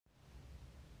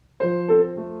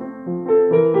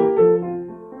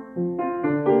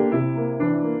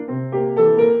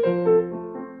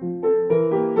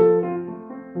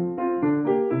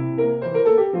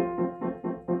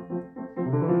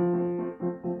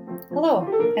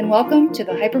Hello, and welcome to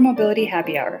the Hypermobility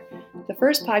Happy Hour, the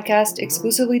first podcast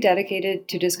exclusively dedicated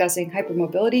to discussing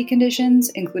hypermobility conditions,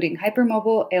 including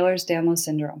hypermobile Ehlers-Danlos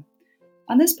syndrome.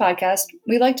 On this podcast,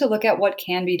 we like to look at what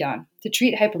can be done to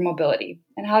treat hypermobility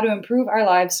and how to improve our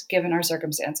lives given our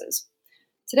circumstances.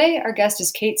 Today, our guest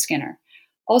is Kate Skinner,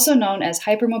 also known as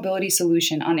Hypermobility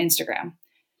Solution on Instagram.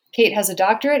 Kate has a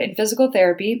doctorate in physical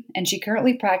therapy, and she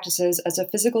currently practices as a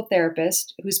physical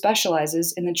therapist who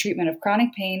specializes in the treatment of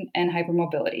chronic pain and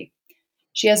hypermobility.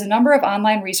 She has a number of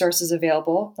online resources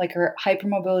available, like her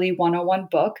Hypermobility 101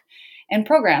 book, and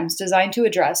programs designed to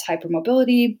address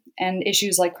hypermobility and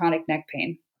issues like chronic neck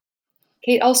pain.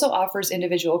 Kate also offers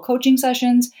individual coaching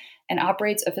sessions and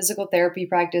operates a physical therapy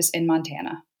practice in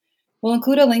Montana. We'll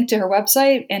include a link to her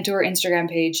website and to her Instagram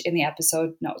page in the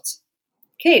episode notes.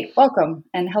 Kate, welcome,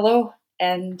 and hello,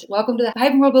 and welcome to the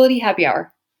Hypermobility Happy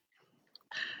Hour.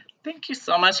 Thank you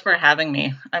so much for having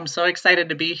me. I'm so excited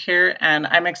to be here, and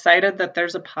I'm excited that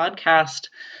there's a podcast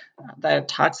that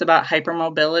talks about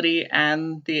hypermobility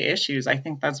and the issues. I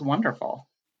think that's wonderful.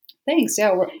 Thanks.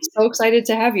 Yeah, we're so excited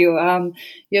to have you.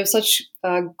 You have such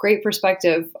a great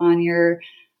perspective on your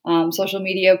social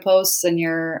media posts and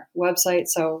your website,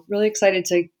 so really excited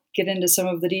to get into some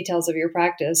of the details of your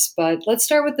practice, but let's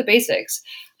start with the basics.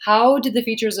 How did the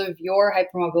features of your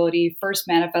hypermobility first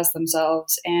manifest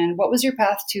themselves, and what was your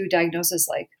path to diagnosis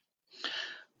like?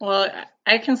 Well,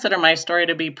 I consider my story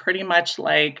to be pretty much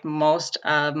like most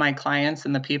of my clients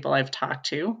and the people I've talked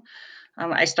to.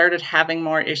 I started having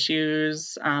more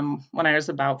issues when I was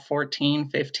about 14,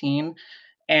 15,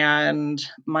 and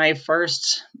my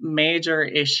first major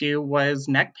issue was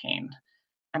neck pain.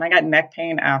 And I got neck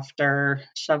pain after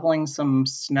shoveling some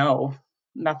snow.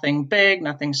 Nothing big,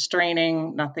 nothing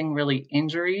straining, nothing really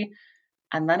injury.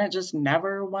 And then it just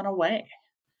never went away.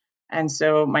 And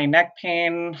so my neck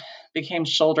pain became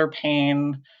shoulder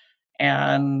pain.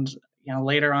 And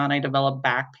later on, I developed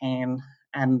back pain.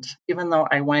 And even though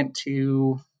I went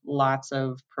to lots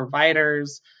of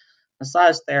providers,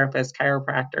 massage therapists,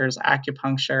 chiropractors,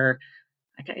 acupuncture,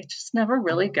 it just never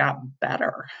really got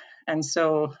better. And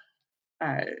so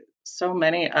so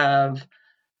many of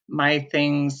my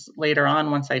things later on,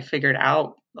 once I figured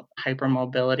out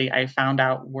hypermobility, I found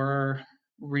out were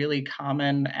really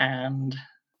common and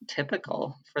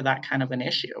typical for that kind of an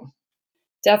issue.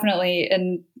 Definitely.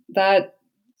 And that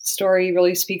story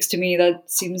really speaks to me.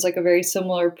 That seems like a very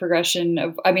similar progression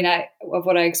of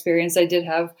what I experienced. I did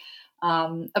have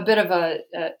a bit of a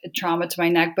trauma to my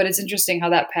neck, but it's interesting how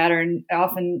that pattern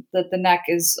often that the neck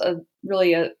is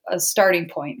really a starting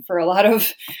point for a lot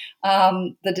of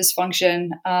the dysfunction.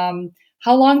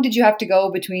 How long did you have to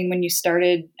go between when you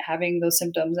started having those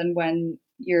symptoms and when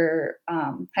your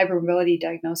hypermobility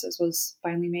diagnosis was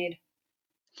finally made?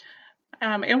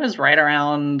 It was right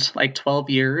around like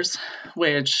 12 years,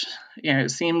 which,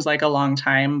 it seems like a long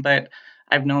time, but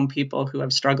I've known people who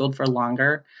have struggled for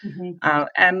longer. Mm-hmm.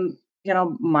 And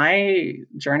my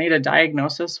journey to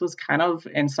diagnosis was kind of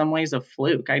in some ways a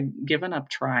fluke. I'd given up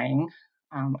trying.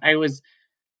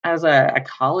 As a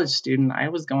college student, I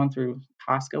was going through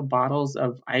Costco bottles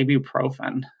of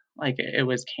ibuprofen like it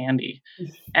was candy.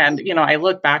 And, I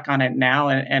look back on it now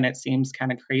and it seems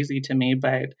kind of crazy to me,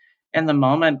 but in the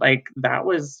moment, like that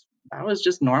was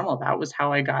just normal. That was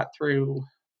how I got through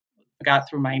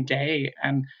my day.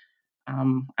 And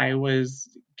I was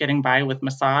getting by with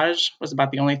massage was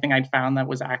about the only thing I'd found that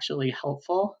was actually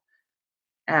helpful.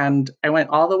 And I went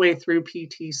all the way through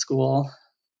PT school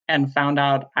and found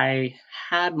out I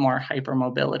had more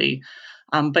hypermobility,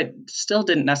 but still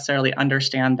didn't necessarily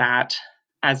understand that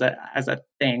as a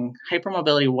thing.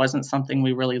 Hypermobility wasn't something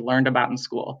we really learned about in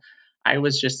school. I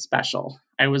was just special.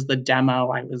 I was the demo.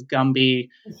 I was Gumby.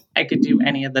 I could do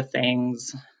any of the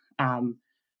things. Um,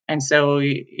 and so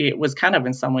it was kind of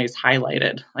in some ways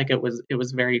highlighted, like it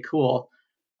was very cool.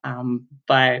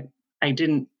 But I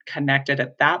didn't connect it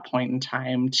at that point in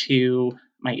time to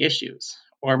my issues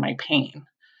or my pain.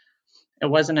 It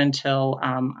wasn't until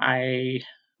I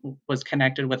was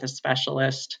connected with a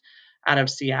specialist out of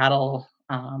Seattle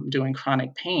doing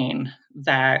chronic pain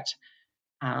that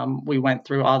we went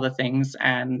through all the things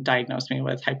and diagnosed me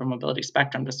with hypermobility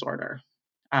spectrum disorder,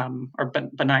 or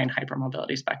benign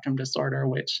hypermobility spectrum disorder,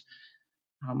 which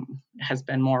has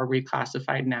been more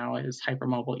reclassified now as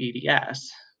hypermobile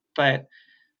EDS. But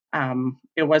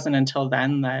it wasn't until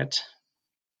then that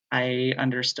I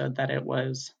understood that it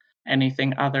was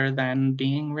anything other than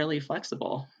being really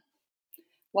flexible.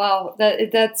 Wow,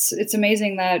 it's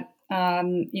amazing that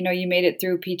you made it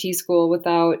through PT school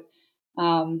without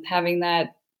having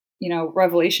that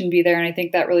revelation be there, and I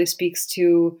think that really speaks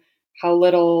to how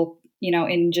little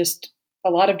in just a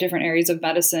lot of different areas of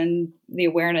medicine, the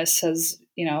awareness has,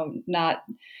 not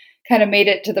kind of made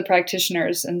it to the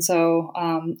practitioners. And so,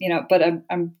 but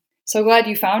I'm so glad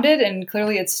you found it. And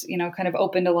clearly it's, kind of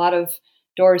opened a lot of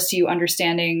doors to you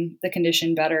understanding the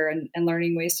condition better and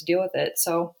learning ways to deal with it.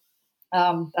 So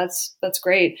that's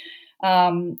great.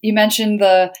 You mentioned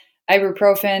the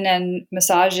ibuprofen and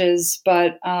massages,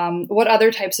 but what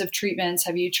other types of treatments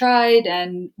have you tried,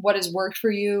 and what has worked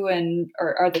for you, and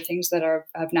are the things that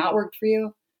have not worked for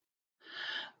you?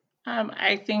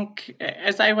 I think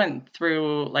as I went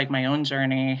through like my own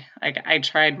journey, I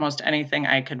tried most anything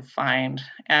I could find,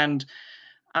 and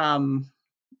um,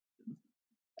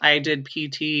 I did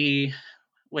PT,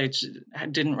 which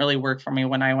didn't really work for me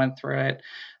when I went through it.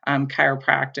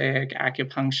 Chiropractic,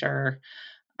 acupuncture,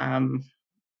 um,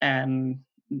 and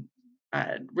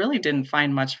really didn't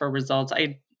find much for results.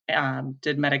 I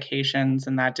did medications,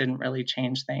 and that didn't really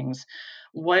change things.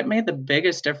 What made the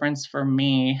biggest difference for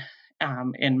me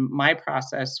in my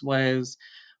process was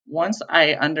once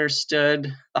I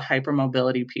understood the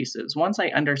hypermobility pieces, once I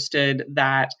understood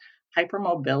that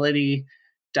hypermobility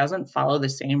doesn't follow the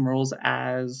same rules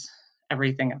as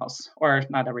everything else, or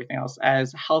not everything else,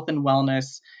 as health and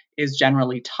wellness is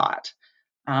generally taught.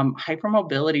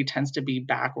 Hypermobility tends to be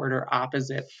backward or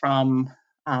opposite from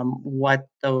what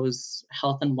those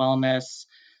health and wellness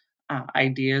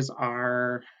ideas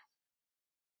are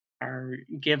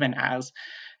given as.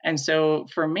 And so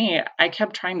for me, I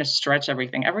kept trying to stretch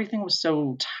everything. Everything was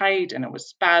so tight and it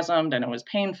was spasmed and it was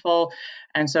painful.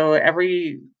 And so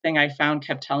everything I found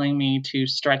kept telling me to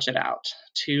stretch it out,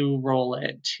 to roll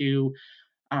it, to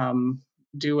um,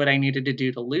 do what I needed to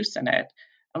do to loosen it.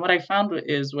 And what I found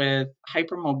is with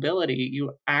hypermobility,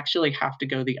 you actually have to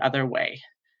go the other way.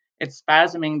 It's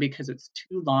spasming because it's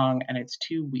too long and it's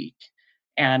too weak.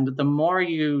 And the more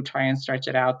you try and stretch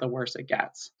it out, the worse it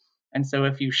gets. And so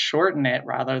if you shorten it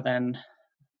rather than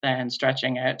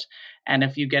stretching it, and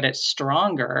if you get it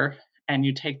stronger and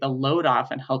you take the load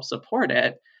off and help support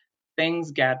it,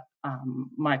 things get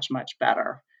much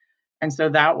better. And so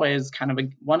that was kind of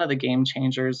one of the game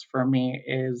changers for me,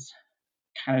 is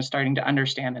kind of starting to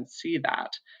understand and see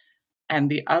that. And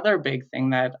the other big thing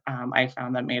that I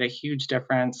found that made a huge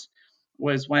difference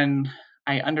was when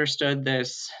I understood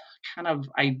this kind of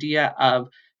idea of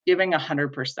giving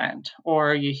 100%,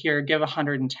 or you hear give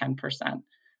 110%,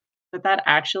 that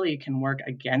actually can work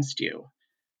against you.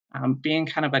 Being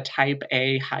kind of a type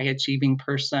A, high achieving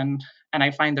person, and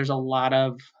I find there's a lot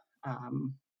of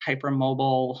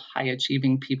hypermobile, high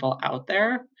achieving people out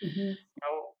there. Mm-hmm.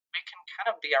 We can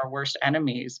kind of be our worst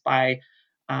enemies by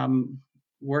um,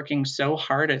 working so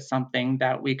hard at something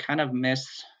that we kind of miss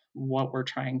what we're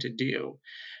trying to do.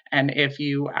 And if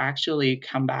you actually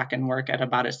come back and work at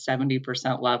about a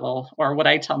 70% level, or what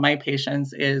I tell my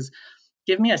patients is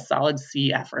give me a solid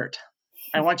C effort.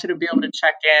 I want you to be able to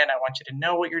check in. I want you to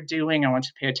know what you're doing. I want you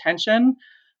to pay attention,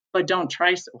 but don't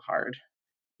try so hard.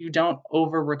 You don't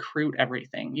over recruit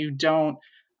everything.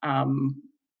 Um,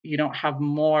 you don't have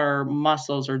more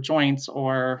muscles or joints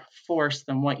or force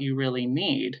than what you really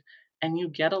need, and you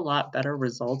get a lot better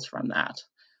results from that.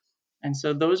 And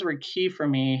so those were key for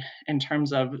me in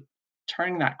terms of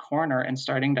turning that corner and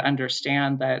starting to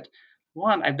understand that,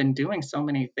 one, I've been doing so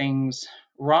many things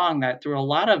wrong that through a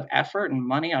lot of effort and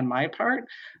money on my part,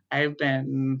 I've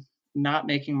been not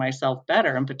making myself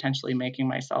better and potentially making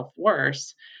myself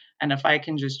worse. And if I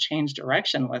can just change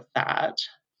direction with that,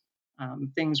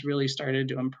 things really started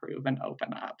to improve and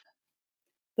open up.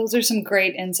 Those are some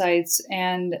great insights.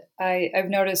 And I've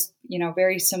noticed,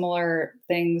 very similar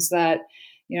things that,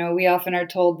 we often are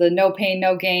told the no pain,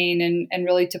 no gain, and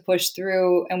really to push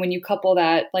through. And when you couple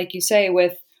that, like you say,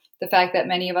 with the fact that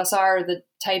many of us are the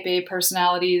type A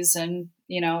personalities and,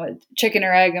 chicken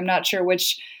or egg, I'm not sure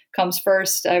which comes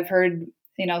first. I've heard,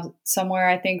 somewhere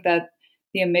I think that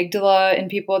the amygdala in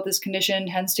people with this condition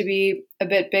tends to be a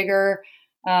bit bigger.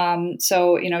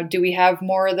 So, do we have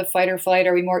more of the fight or flight?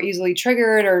 Are we more easily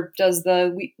triggered, or does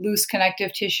the loose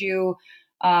connective tissue,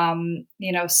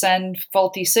 send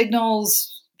faulty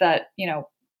signals that,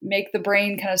 make the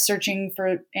brain kind of searching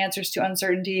for answers to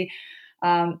uncertainty?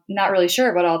 Not really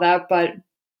sure about all that, but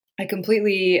I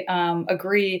completely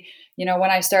agree.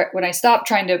 When I stopped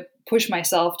trying to push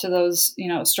myself to those,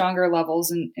 stronger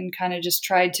levels and kind of just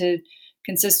tried to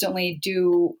consistently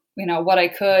do, what I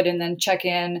could and then check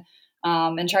in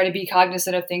and try to be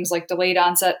cognizant of things like delayed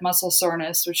onset muscle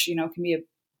soreness, which, can be a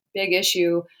big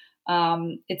issue.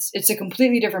 It's a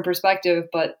completely different perspective,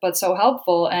 but so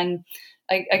helpful. And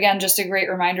again, just a great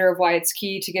reminder of why it's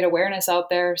key to get awareness out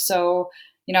there. So,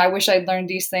 I wish I'd learned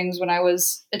these things when I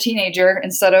was a teenager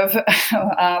instead of,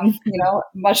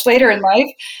 much later in life.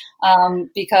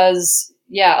 Because,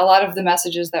 yeah, a lot of the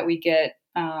messages that we get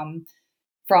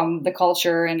from the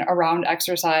culture and around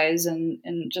exercise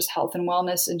and just health and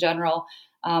wellness in general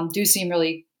do seem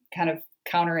really kind of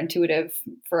counterintuitive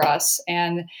for us.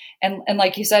 And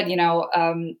like you said,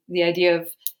 the idea of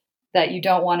that you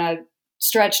don't want to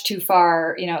stretch too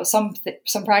far. Some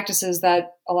practices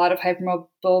that a lot of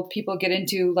hypermobile people get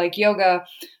into, like yoga.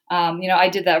 I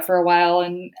did that for a while,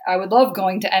 and I would love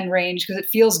going to end range because it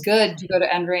feels good to go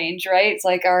to end range, right? It's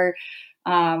like our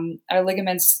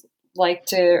ligaments like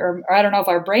to, or I don't know if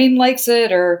our brain likes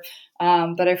it, or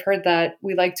but I've heard that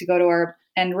we like to go to our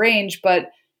end range.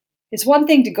 But it's one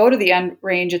thing to go to the end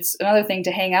range; it's another thing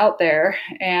to hang out there,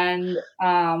 and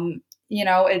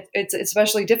it's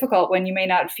especially difficult when you may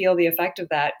not feel the effect of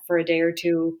that for a day or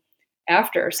two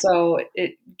after. So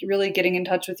it really getting in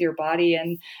touch with your body.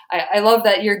 And I love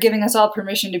that you're giving us all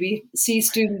permission to be C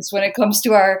students when it comes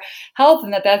to our health,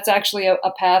 and that's actually a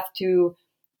path to,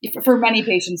 for many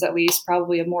patients at least,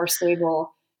 probably a more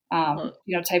stable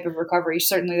type of recovery.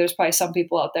 Certainly there's probably some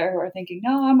people out there who are thinking,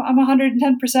 no, I'm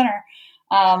 110%er.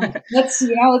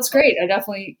 It's great. I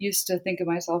definitely used to think of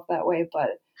myself that way, but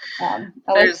I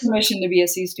like There's permission to be a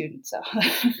C student. So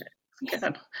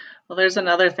good. Well, there's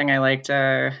another thing I like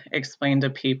to explain to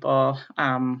people.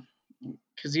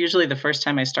 Because usually the first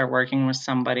time I start working with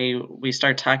somebody, we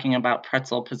start talking about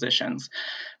pretzel positions.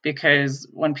 Because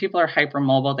when people are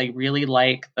hypermobile, they really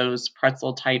like those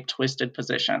pretzel type twisted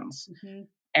positions. Mhm.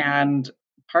 And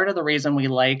part of the reason we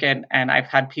like it, and I've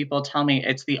had people tell me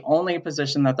it's the only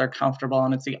position that they're comfortable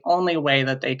and it's the only way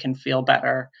that they can feel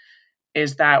better,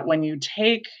 is that when you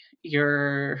take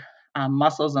your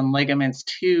muscles and ligaments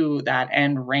to that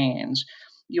end range,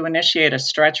 you initiate a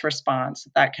stretch response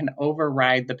that can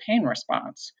override the pain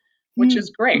response, which Hmm. is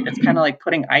great. It's kind of like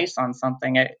putting ice on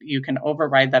something. You can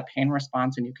override that pain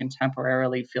response and you can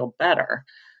temporarily feel better.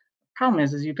 Problem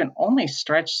is you can only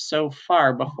stretch so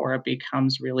far before it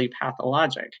becomes really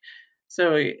pathologic.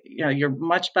 So, you're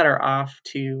much better off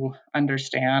to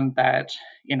understand that,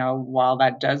 while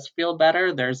that does feel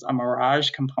better, there's a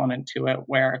mirage component to it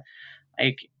where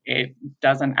like it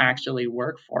doesn't actually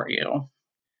work for you,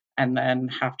 and then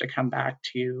have to come back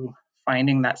to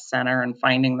finding that center and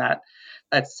finding that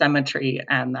symmetry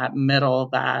and that middle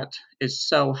that is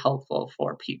so helpful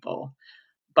for people.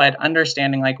 But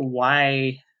understanding like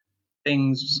why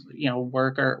things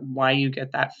work or why you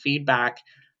get that feedback,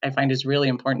 I find is really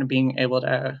important to being able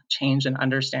to change and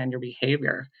understand your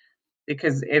behavior.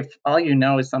 Because if all you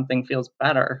know is something feels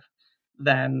better,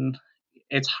 then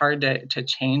it's hard to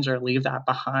change or leave that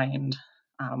behind,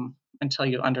 until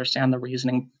you understand the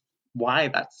reasoning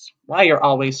why you're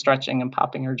always stretching and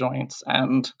popping your joints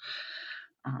and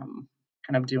kind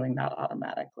of doing that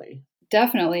automatically.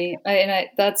 Definitely. I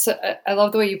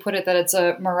love the way you put it, that it's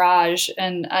a mirage.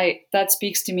 And that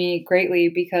speaks to me greatly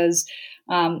because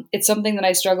it's something that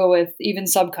I struggle with even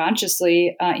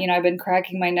subconsciously. I've been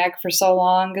cracking my neck for so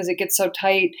long because it gets so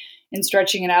tight and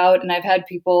stretching it out. And I've had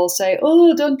people say,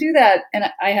 "Oh, don't do that." And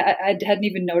I hadn't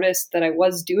even noticed that I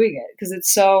was doing it because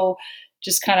it's so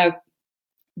just kind of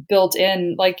built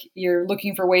in, like you're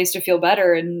looking for ways to feel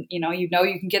better, and you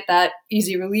can get that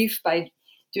easy relief by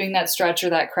doing that stretch or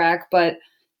that crack, but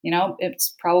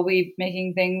it's probably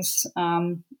making things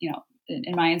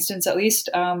in my instance at least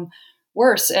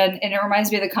worse. And it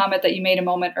reminds me of the comment that you made a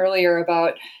moment earlier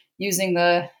about using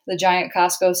the giant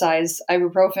Costco size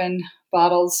ibuprofen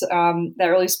bottles. That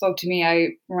really spoke to me. I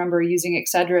remember using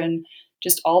Excedrin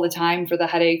just all the time for the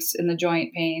headaches and the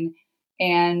joint pain,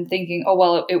 and thinking, oh,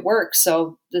 well, it works,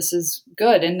 so this is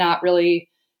good, and not really,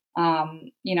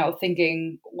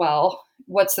 thinking, well,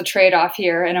 what's the trade off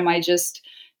here? And am I just,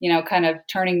 kind of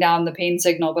turning down the pain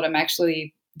signal, but I'm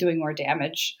actually doing more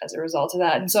damage as a result of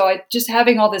that? And so just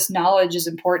having all this knowledge is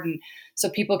important so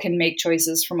people can make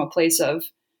choices from a place of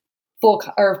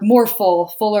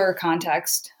fuller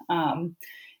context,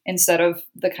 instead of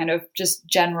the kind of just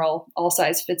general all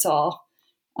size fits all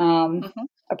Mhm.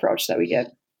 approach that we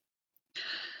get.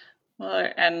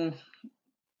 Well, and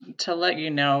to let you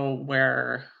know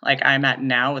where like I'm at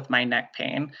now with my neck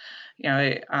pain,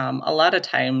 a lot of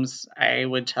times I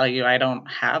would tell you I don't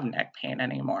have neck pain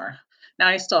anymore. Now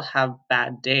I still have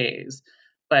bad days,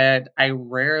 but I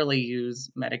rarely use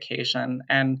medication.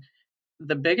 And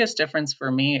the biggest difference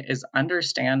for me is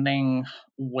understanding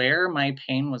where my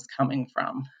pain was coming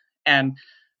from. And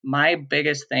my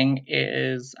biggest thing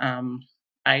is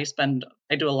I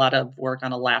do a lot of work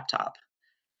on a laptop,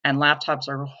 and laptops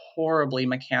are horribly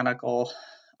mechanical,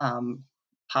 um,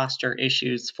 posture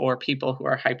issues for people who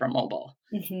are hypermobile.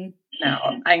 Hmm.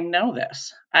 Now, I know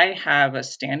this. I have a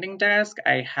standing desk.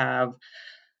 I have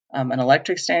an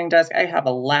electric standing desk. I have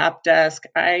a lap desk.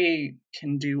 I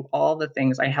can do all the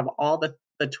things. I have all the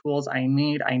tools I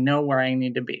need. I know where I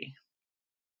need to be.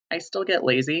 I still get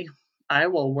lazy. I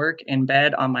will work in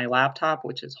bed on my laptop,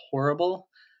 which is horrible,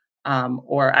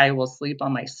 or I will sleep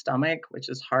on my stomach, which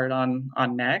is hard on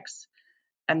necks.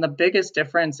 And the biggest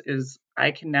difference is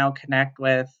I can now connect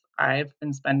with, I've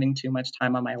been spending too much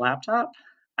time on my laptop.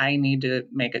 I need to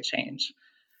make a change.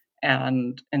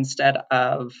 And instead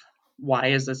of, why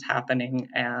is this happening?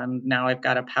 And now I've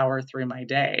got to power through my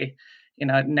day.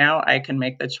 Now I can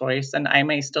make the choice, and I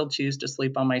may still choose to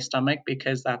sleep on my stomach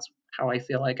because that's how I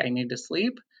feel like I need to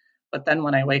sleep. But then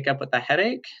when I wake up with a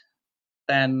headache,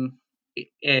 then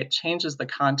it changes the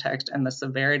context, and the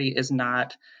severity is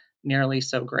not nearly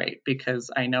so great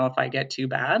because I know if I get too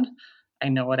bad, I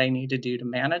know what I need to do to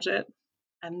manage it.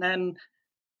 And then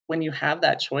when you have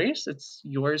that choice, it's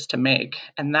yours to make.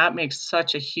 And that makes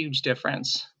such a huge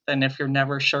difference than if you're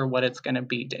never sure what it's going to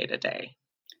be day to day.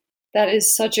 That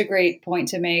is such a great point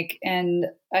to make, and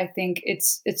I think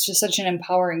it's just such an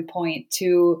empowering point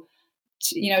to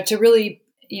really,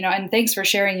 and thanks for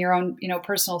sharing your own,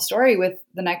 personal story with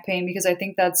the neck pain, because I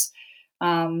think that's,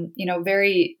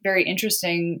 very, very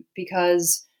interesting,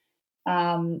 because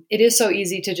it is so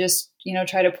easy to just,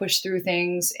 try to push through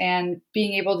things, and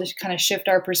being able to kind of shift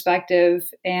our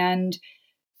perspective and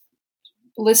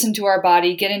listen to our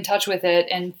body, get in touch with it,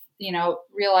 and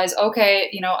realize,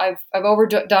 okay, I've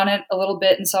overdone it a little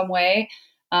bit in some way.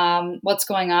 What's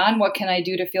going on? What can I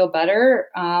do to feel better?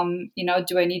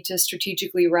 Do I need to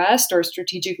strategically rest or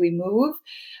strategically move?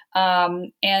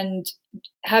 And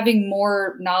having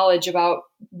more knowledge about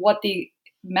what the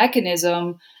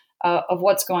mechanism of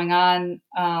what's going on,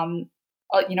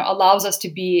 allows us to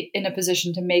be in a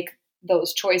position to make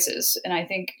those choices. And I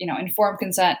think, informed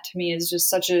consent to me is just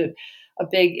such a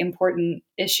big, important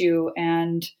issue.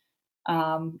 And,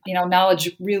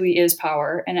 knowledge really is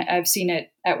power. And I've seen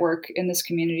it at work in this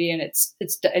community, and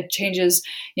it changes,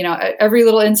 every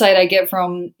little insight I get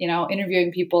from,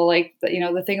 interviewing people, like,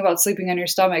 the thing about sleeping on your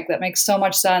stomach, that makes so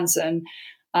much sense. And,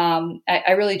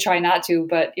 I really try not to,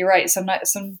 but you're right.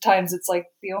 Sometimes it's like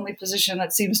the only position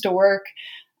that seems to work.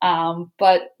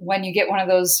 But when you get one of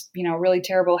those, really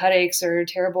terrible headaches or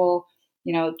terrible,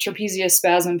 trapezius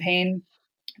spasm pain,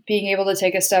 being able to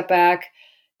take a step back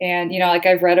and, like,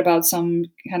 I've read about some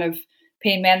kind of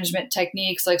pain management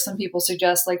techniques. Like, some people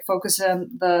suggest, like, focus on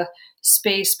the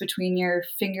space between your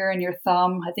finger and your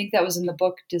thumb. I think that was in the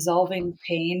book Dissolving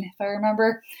Pain, if I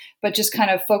remember. But just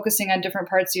kind of focusing on different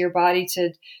parts of your body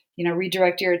to,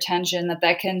 redirect your attention,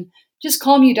 that can just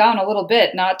calm you down a little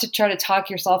bit, not to try to talk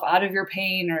yourself out of your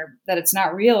pain or that it's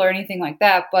not real or anything like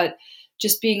that, but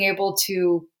just being able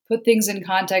to put things in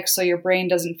context so your brain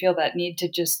doesn't feel that need to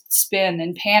just spin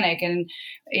and panic. And,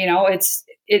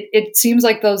 it seems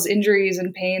like those injuries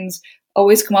and pains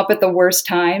always come up at the worst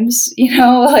times,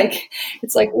 like,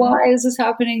 it's like, why is this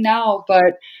happening now?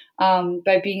 But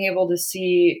by being able to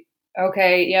see,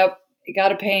 okay, yep, you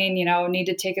got a pain, need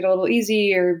to take it a little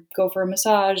easy, or go for a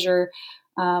massage, or,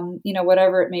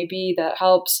 whatever it may be that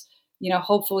helps,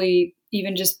 hopefully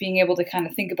even just being able to kind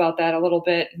of think about that a little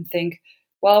bit and think,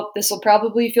 well, this will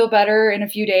probably feel better in a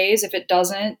few days. If it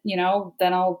doesn't,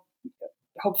 then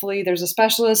hopefully there's a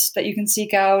specialist that you can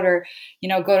seek out, or,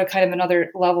 go to kind of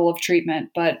another level of treatment.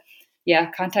 But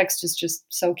yeah, context is just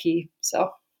so key.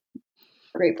 So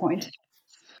great point.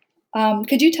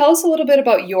 Could you tell us a little bit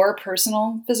about your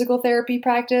personal physical therapy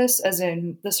practice, as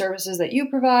in the services that you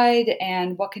provide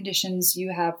and what conditions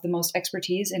you have the most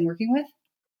expertise in working with?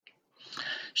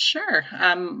 Sure.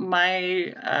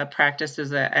 My practice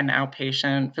is an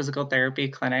outpatient physical therapy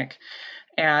clinic,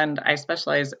 and I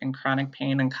specialize in chronic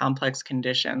pain and complex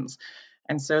conditions.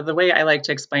 And so the way I like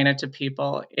to explain it to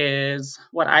people is,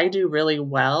 what I do really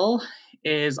well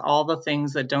is all the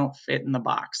things that don't fit in the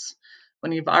box.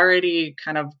 When you've already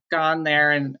kind of gone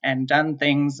there and done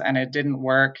things and it didn't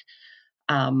work,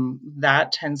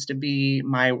 that tends to be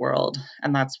my world.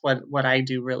 And that's what I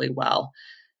do really well.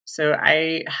 So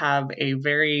I have a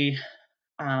very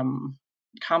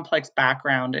complex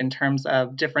background in terms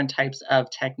of different types of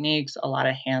techniques, a lot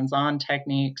of hands-on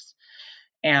techniques,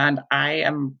 and I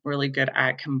am really good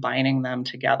at combining them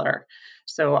together.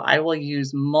 So I will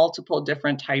use multiple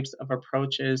different types of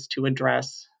approaches to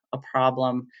address a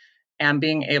problem, and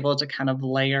being able to kind of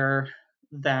layer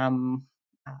them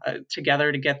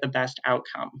together to get the best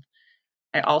outcome.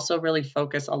 I also really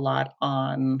focus a lot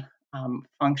on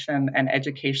function and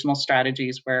educational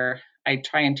strategies, where I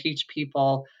try and teach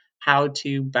people how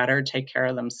to better take care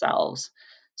of themselves.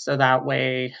 So that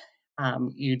way,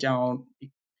 you don't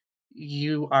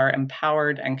you are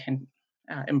empowered and can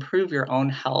improve your own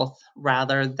health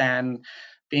rather than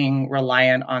being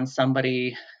reliant on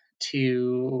somebody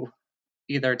to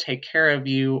either take care of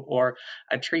you or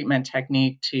a treatment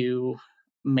technique to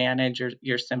manage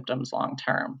your symptoms long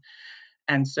term.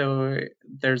 And so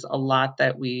there's a lot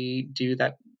that we do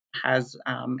that has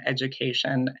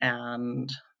education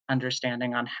and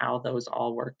understanding on how those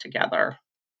all work together.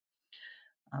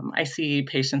 I see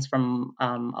patients from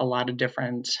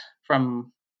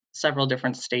from several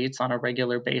different states on a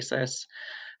regular basis.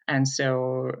 And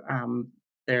so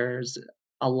there's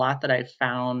a lot that I've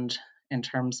found in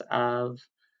terms of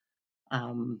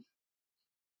um,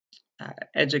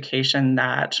 education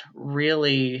that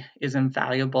really is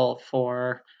invaluable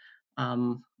for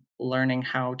um, learning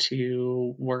how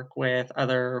to work with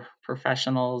other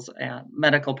professionals and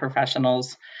medical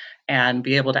professionals and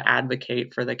be able to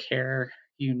advocate for the care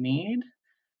you need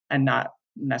and not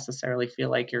necessarily feel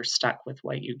like you're stuck with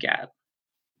what you get.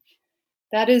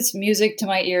 That is music to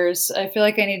my ears. I feel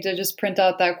like I need to just print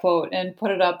out that quote and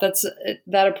put it up.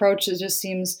 That approach just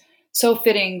seems so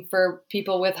fitting for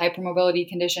people with hypermobility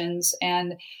conditions,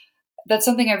 and that's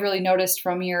something I've really noticed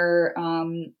from your,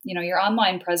 your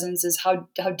online presence is how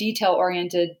detail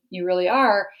oriented you really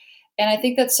are, and I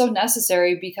think that's so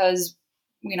necessary because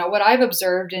what I've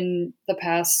observed in the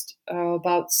past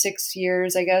about 6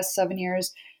 years, I guess 7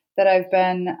 years, that I've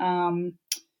been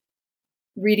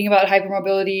reading about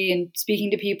hypermobility and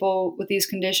speaking to people with these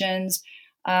conditions,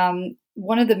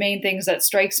 one of the main things that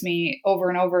strikes me over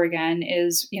and over again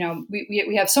is,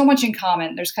 we have so much in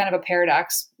common. There's kind of a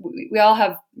paradox. We all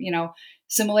have,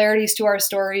 similarities to our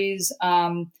stories,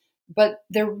 but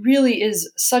there really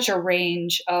is such a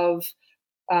range of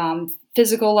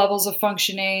physical levels of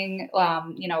functioning,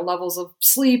 levels of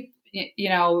sleep,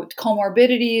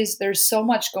 comorbidities. There's so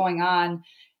much going on.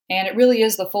 And it really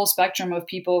is the full spectrum of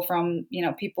people from,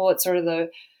 people at sort of the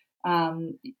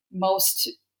most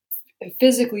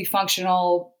physically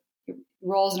functional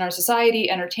roles in our society,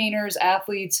 entertainers,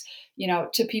 athletes,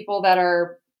 to people that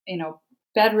are,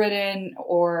 bedridden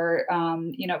or,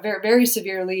 very, very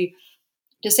severely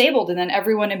disabled, and then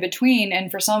everyone in between.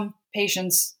 And for some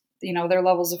patients, their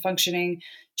levels of functioning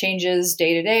changes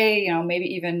day to day, maybe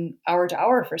even hour to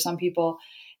hour for some people.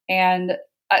 And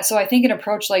so I think an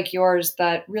approach like yours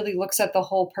that really looks at the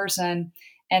whole person,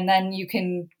 and then you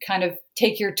can kind of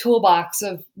take your toolbox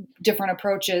of different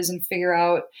approaches and figure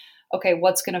out, okay,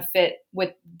 what's going to fit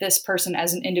with this person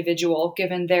as an individual,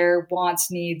 given their wants,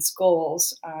 needs,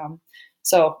 goals.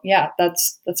 So yeah,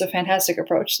 that's a fantastic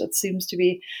approach. That seems to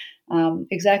be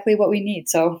exactly what we need.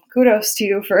 So kudos to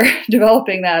you for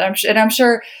developing that. I'm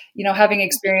sure, having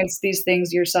experienced these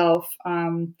things yourself,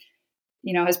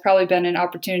 has probably been an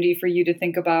opportunity for you to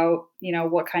think about,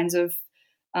 what kinds of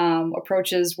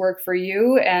approaches work for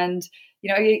you, and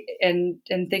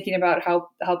and thinking about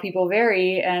how people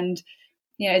vary. And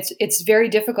it's very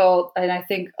difficult. And I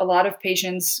think a lot of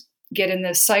patients get in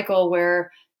this cycle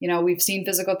where we've seen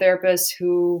physical therapists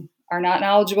who are not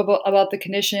knowledgeable about the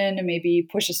condition and maybe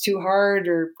push us too hard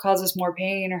or cause us more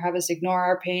pain or have us ignore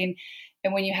our pain.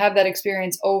 And when you have that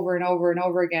experience over and over and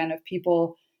over again of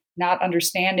people not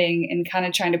understanding and kind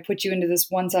of trying to put you into this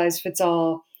one size fits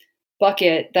all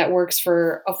bucket that works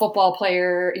for a football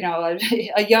player,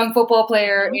 a young football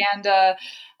player, and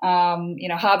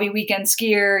hobby weekend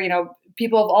skier,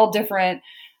 people of all different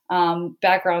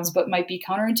backgrounds, but might be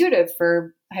counterintuitive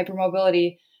for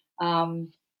hypermobility.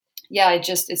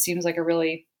 It seems like a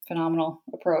really phenomenal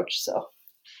approach. So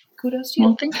kudos to you.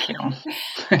 Well, thank you.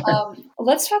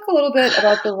 Let's talk a little bit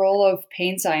about the role of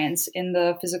pain science in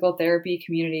the physical therapy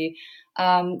community.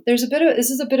 This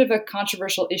is a bit of a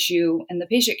controversial issue in the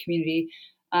patient community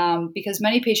because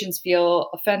many patients feel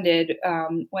offended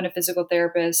when a physical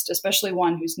therapist, especially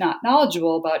one who's not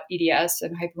knowledgeable about EDS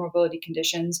and hypermobility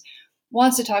conditions,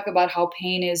 wants to talk about how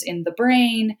pain is in the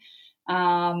brain.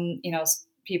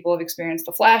 People have experienced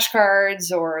the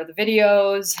flashcards or the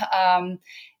videos,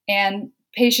 and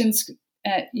patients,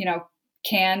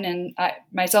 can, and I,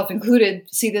 myself included,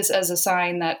 see this as a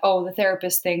sign that, oh, the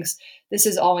therapist thinks this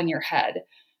is all in your head.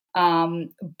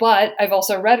 But I've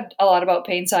also read a lot about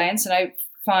pain science, and I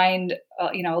find,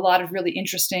 a lot of really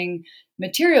interesting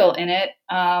material in it.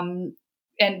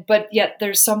 But yet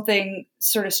there's something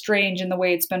sort of strange in the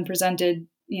way it's been presented,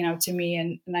 to me,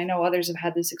 and I know others have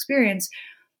had this experience.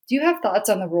 Do you have thoughts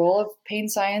on the role of pain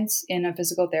science in a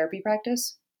physical therapy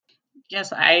practice?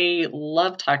 Yes, I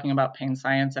love talking about pain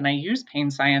science, and I use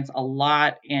pain science a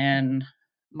lot in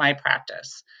my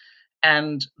practice.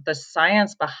 And the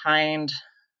science behind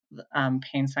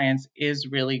pain science is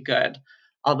really good,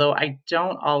 although I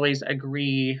don't always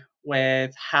agree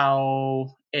with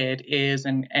how it is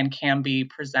and can be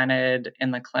presented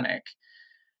in the clinic.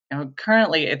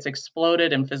 Currently, it's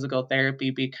exploded in physical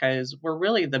therapy because we're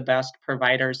really the best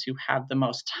providers who have the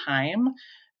most time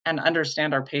and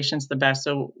understand our patients the best.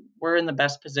 So we're in the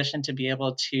best position to be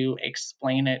able to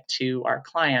explain it to our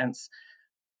clients,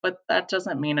 but that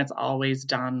doesn't mean it's always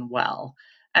done well.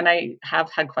 And I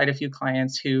have had quite a few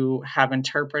clients who have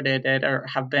interpreted it or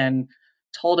have been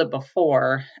told it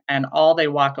before, and all they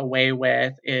walk away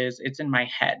with is it's in my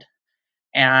head.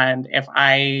 And if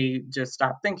I just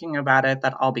stop thinking about it,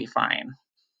 that I'll be fine.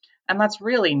 And that's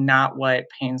really not what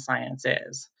pain science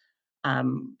is.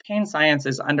 Pain science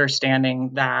is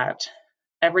understanding that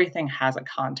everything has a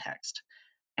context.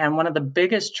 And one of the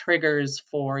biggest triggers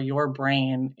for your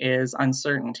brain is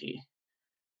uncertainty.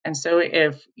 And so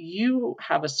if you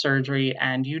have a surgery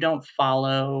and you don't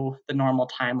follow the normal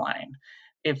timeline,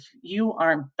 if you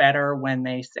aren't better when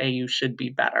they say you should be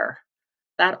better,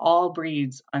 that all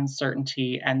breeds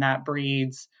uncertainty, and that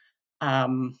breeds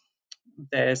um,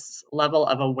 this level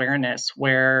of awareness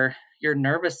where your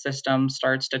nervous system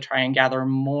starts to try and gather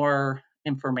more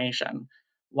information.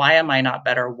 Why am I not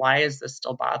better? Why is this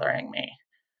still bothering me?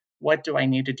 What do I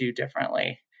need to do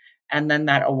differently? And then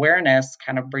that awareness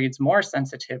kind of breeds more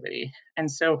sensitivity. And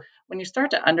so when you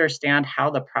start to understand how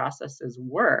the processes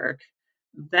work,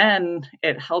 then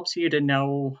it helps you to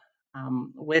know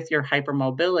with your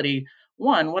hypermobility,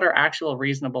 one, what are actual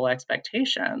reasonable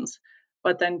expectations,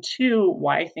 but then two,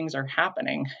 why things are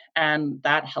happening. And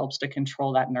that helps to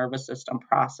control that nervous system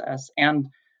process and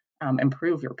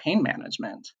improve your pain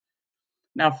management.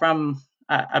 Now, from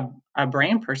a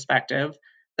brain perspective,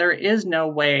 there is no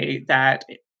way that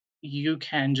you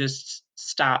can just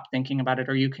stop thinking about it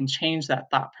or you can change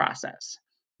that thought process.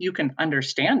 You can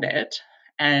understand it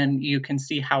and you can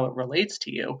see how it relates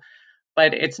to you,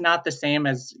 but it's not the same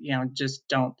as, just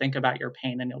don't think about your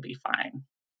pain and you'll be fine.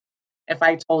 If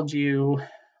I told you,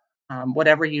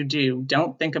 whatever you do,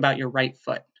 don't think about your right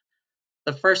foot,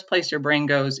 the first place your brain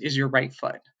goes is your right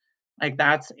foot. Like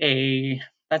that's a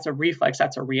reflex,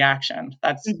 that's a reaction.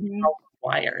 That's Mm-hmm. how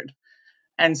we're wired.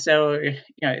 And so,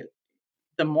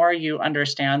 the more you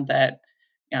understand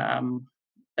um,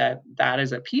 that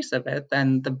is a piece of it,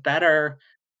 then the better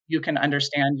you can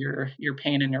understand your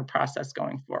pain and your process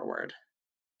going forward.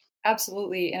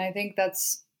 Absolutely. And I think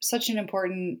that's such an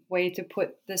important way to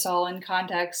put this all in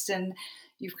context. And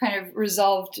you've kind of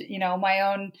resolved, my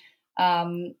own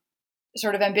um,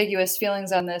 sort of ambiguous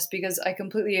feelings on this, because I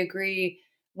completely agree.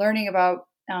 Learning about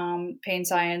pain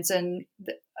science, and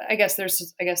I guess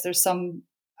there's some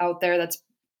out there that's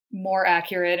more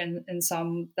accurate, and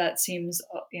some that seems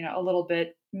a little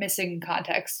bit missing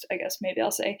context, I guess maybe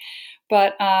I'll say.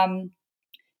 But I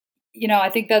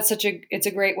think that's it's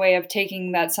a great way of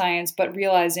taking that science, but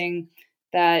realizing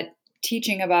that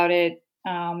teaching about it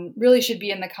really should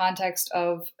be in the context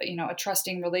of, a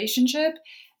trusting relationship,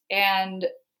 and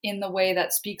in the way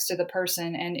that speaks to the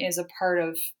person and is a part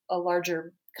of a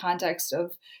larger context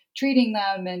of treating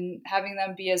them and having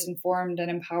them be as informed and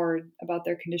empowered about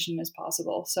their condition as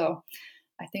possible. So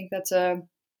I think it's a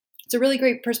really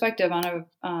great perspective on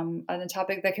a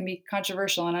topic that can be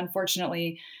controversial and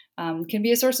unfortunately can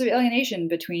be a source of alienation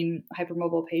between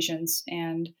hypermobile patients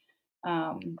and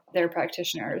their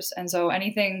practitioners. And so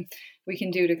anything we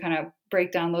can do to kind of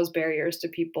break down those barriers to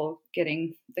people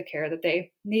getting the care that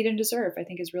they need and deserve, I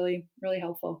think is really, really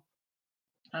helpful.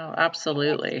 Oh,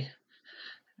 absolutely.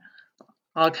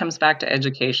 All it comes back to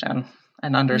education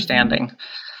and Mm-hmm. understanding.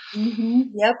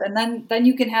 Yep, and then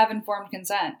you can have informed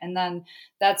consent, and then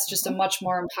that's just a much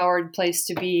more empowered place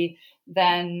to be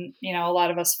than a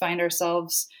lot of us find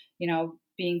ourselves,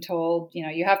 being told,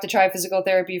 you have to try physical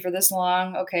therapy for this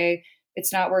long. Okay,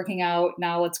 it's not working out.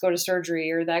 Now let's go to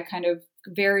surgery, or that kind of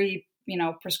very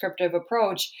prescriptive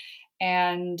approach,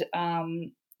 and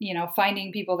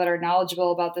finding people that are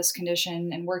knowledgeable about this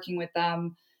condition and working with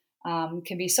them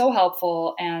can be so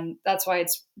helpful. And that's why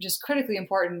it's just critically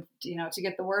important, to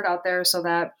get the word out there so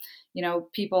that,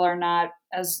 people are not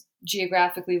as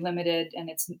geographically limited, and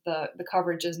it's the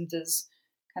coverage isn't as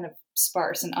kind of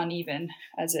sparse and uneven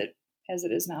as it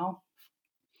is now.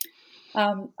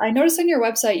 I noticed on your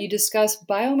website you discuss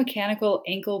biomechanical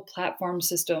ankle platform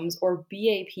systems, or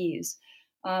BAPs.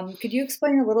 Could you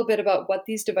explain a little bit about what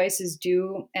these devices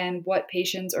do and what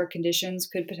patients or conditions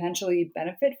could potentially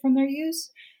benefit from their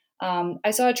use? I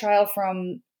saw a trial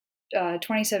from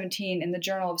 2017 in the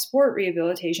Journal of Sport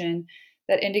Rehabilitation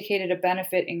that indicated a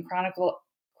benefit in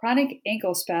chronic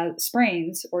ankle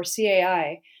sprains, or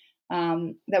CAI,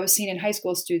 that was seen in high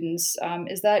school students.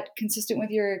 Is that consistent with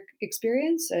your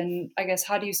experience? And I guess,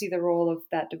 how do you see the role of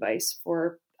that device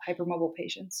for hypermobile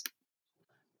patients?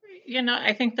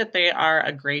 I think that they are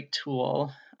a great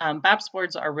tool. BAPS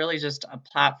boards are really just a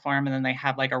platform, and then they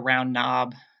have like a round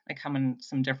knob. They come in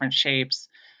some different shapes.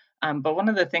 But one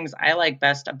of the things I like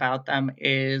best about them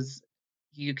is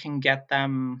you can get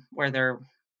them where they're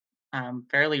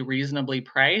fairly reasonably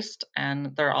priced,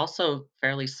 and they're also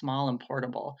fairly small and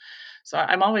portable. So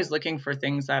I'm always looking for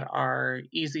things that are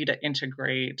easy to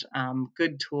integrate,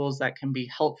 good tools that can be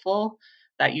helpful,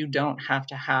 that you don't have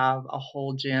to have a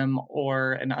whole gym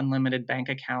or an unlimited bank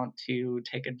account to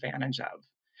take advantage of.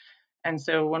 And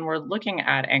so when we're looking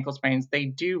at ankle sprains, they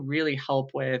do really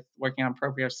help with working on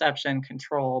proprioception,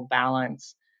 control,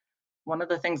 balance. One of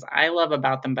the things I love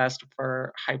about them best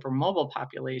for hypermobile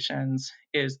populations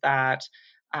is that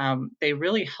they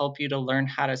really help you to learn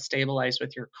how to stabilize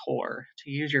with your core, to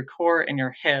use your core and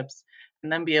your hips,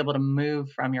 and then be able to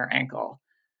move from your ankle.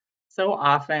 So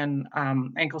often,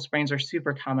 ankle sprains are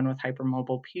super common with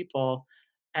hypermobile people.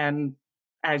 And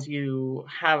as you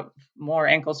have more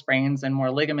ankle sprains and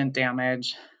more ligament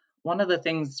damage, one of the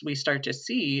things we start to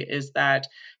see is that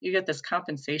you get this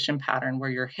compensation pattern where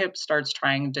your hip starts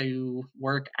trying to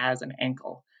work as an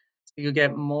ankle. So you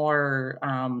get more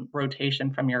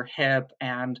rotation from your hip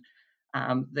and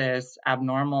this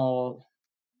abnormal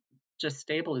just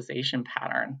stabilization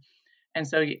pattern. And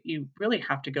so you really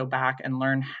have to go back and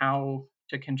learn how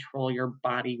to control your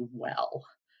body well.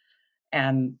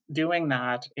 And doing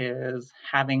that is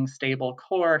having stable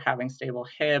core, having stable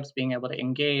hips, being able to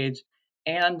engage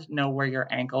and know where your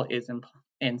ankle is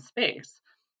in space.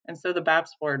 And so the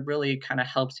BAPS board really kind of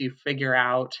helps you figure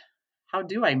out, how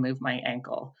do I move my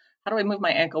ankle? How do I move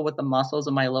my ankle with the muscles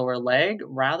of my lower leg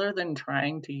rather than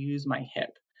trying to use my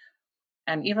hip?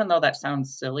 And even though that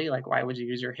sounds silly, like why would you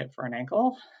use your hip for an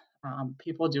ankle?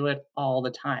 People do it all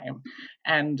the time.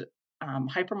 And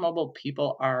hypermobile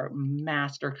people are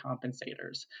master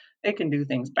compensators. They can do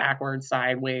things backwards,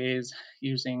 sideways,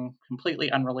 using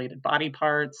completely unrelated body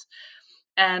parts.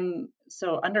 And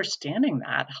so understanding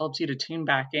that helps you to tune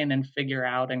back in and figure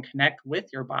out and connect with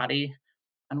your body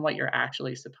on what you're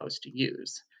actually supposed to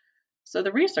use. So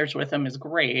the research with them is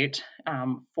great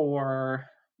for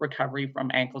recovery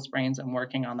from ankle sprains and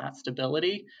working on that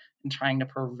stability and trying to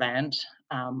prevent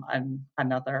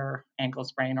another ankle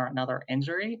sprain or another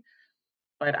injury.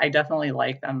 But I definitely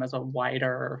like them as a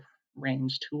wider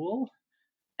range tool.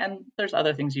 And there's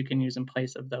other things you can use in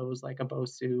place of those, like a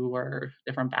BOSU or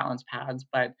different balance pads,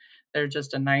 but they're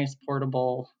just a nice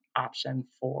portable option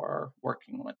for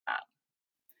working with that.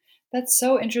 That's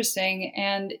so interesting.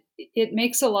 And it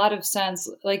makes a lot of sense.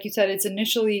 Like you said, it's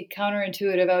initially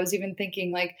counterintuitive. I was even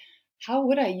thinking, like, how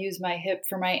would I use my hip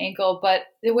for my ankle? But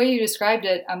the way you described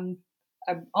it, I'm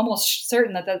almost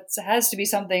certain that that has to be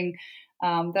something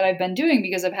that I've been doing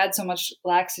because I've had so much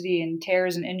laxity and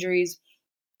tears and injuries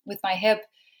with my hip.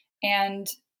 And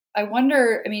I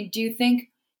wonder, I mean, do you think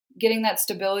getting that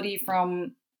stability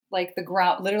from like the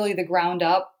ground, literally the ground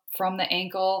up from the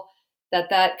ankle,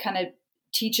 that kind of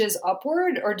teaches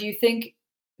upward? Or do you think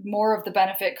more of the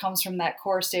benefit comes from that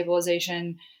core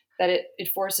stabilization, that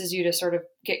it forces you to sort of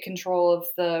get control of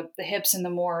the hips in the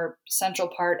more central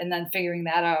part, and then figuring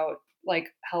that out like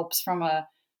helps from a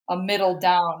middle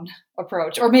down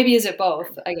approach? Or maybe is it both,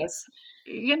 I guess?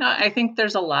 I think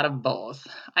there's a lot of both.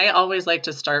 I always like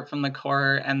to start from the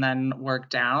core and then work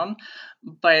down.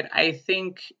 But I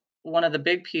think one of the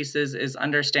big pieces is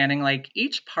understanding like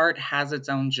each part has its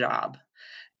own job.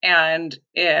 And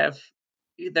if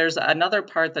there's another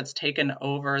part that's taken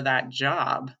over that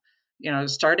job,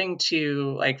 starting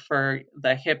to like for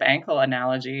the hip ankle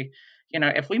analogy,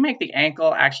 if we make the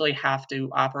ankle actually have to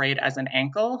operate as an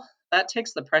ankle, that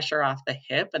takes the pressure off the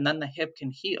hip and then the hip can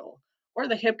heal or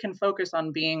the hip can focus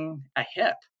on being a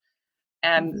hip.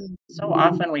 And Mhm. so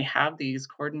often we have these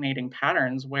coordinating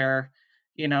patterns where,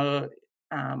 you know,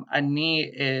 a knee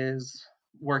is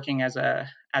working as a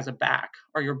back,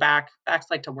 or your backs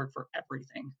like to work for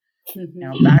everything.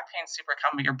 Back pain's super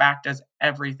common, but your back does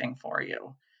everything for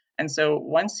you. And so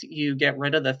once you get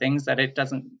rid of the things that it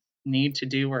doesn't need to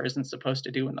do or isn't supposed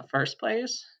to do in the first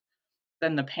place,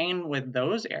 then the pain with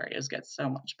those areas gets so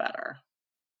much better.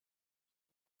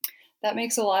 That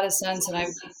makes a lot of sense, and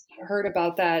I've heard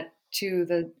about that too,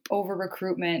 the over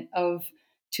recruitment of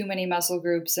too many muscle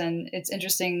groups. And it's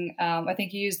interesting. I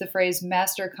think you used the phrase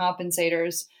master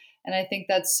compensators, and I think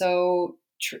that's so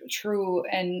true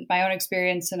in my own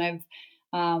experience, and I've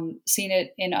seen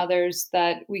it in others,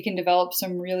 that we can develop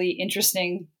some really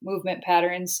interesting movement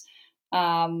patterns.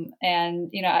 And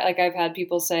like I've had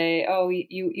people say, "Oh,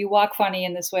 you walk funny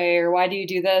in this way," or "Why do you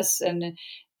do this?" And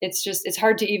it's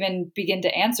hard to even begin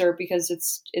to answer because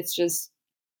it's just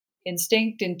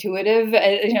instinct, intuitive.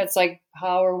 It's like,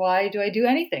 how or why do I do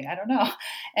anything? I don't know.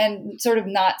 And sort of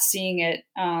not seeing it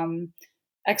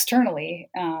externally.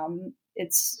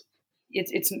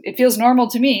 It feels normal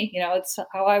to me. It's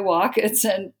how I walk.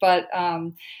 And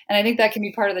I think that can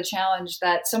be part of the challenge,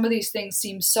 that some of these things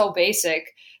seem so basic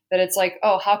that it's like,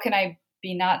 oh, how can I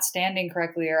be not standing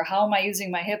correctly, or how am I using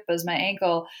my hip as my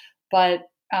ankle? But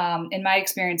in my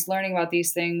experience, learning about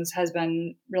these things has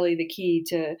been really the key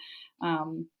to,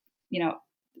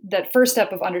 that first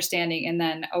step of understanding, and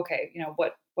then, okay,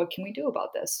 what can we do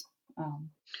about this?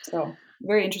 So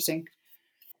very interesting.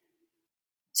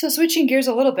 So switching gears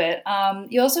a little bit,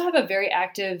 you also have a very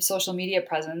active social media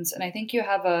presence, and I think you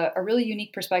have a really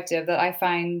unique perspective that I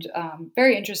find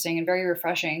very interesting and very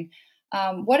refreshing.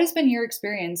 What has been your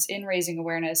experience in raising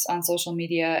awareness on social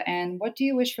media, and what do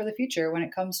you wish for the future when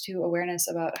it comes to awareness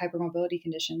about hypermobility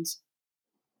conditions?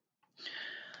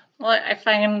 Well, I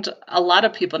find a lot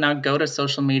of people now go to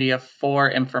social media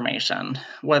for information,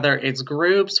 whether it's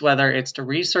groups, whether it's to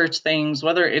research things,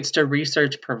 whether it's to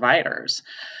research providers.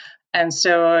 And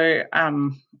so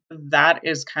that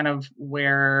is kind of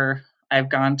where I've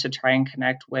gone to try and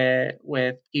connect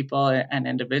with people and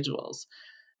individuals.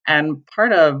 And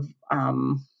part of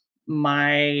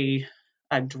my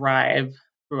drive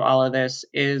through all of this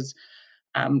is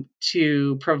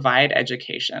to provide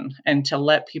education and to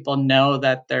let people know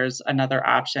that there's another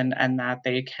option, and that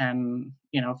they can,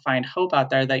 find hope out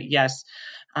there, that yes,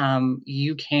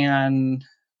 you can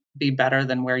be better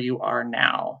than where you are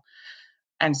now.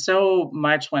 And so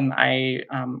much when I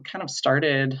kind of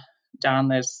started down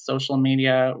this social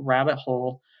media rabbit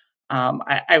hole,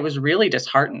 I was really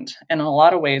disheartened. In a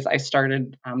lot of ways, I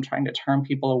started trying to turn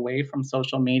people away from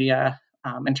social media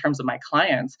in terms of my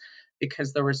clients,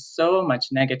 because there was so much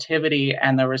negativity,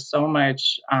 and there was so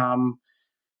much uh,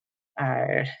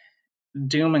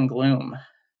 doom and gloom.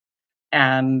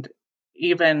 And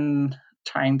even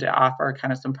trying to offer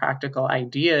kind of some practical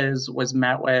ideas was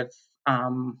met with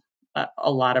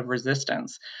a lot of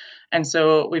resistance. And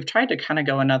so we've tried to kind of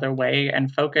go another way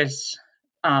and focus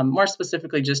more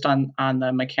specifically just on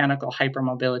the mechanical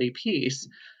hypermobility piece,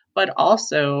 but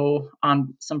also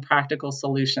on some practical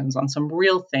solutions, on some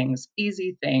real things,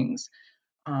 easy things,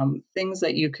 things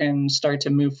that you can start to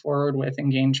move forward with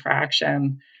and gain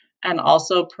traction, and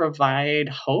also provide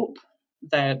hope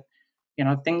that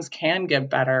things can get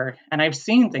better. And I've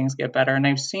seen things get better, and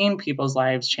I've seen people's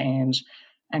lives change.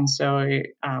 And so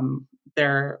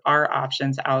there are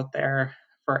options out there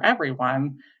for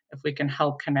everyone. If we can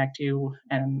help connect you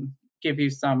and give you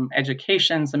some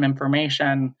education, some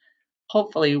information,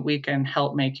 hopefully we can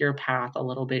help make your path a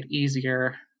little bit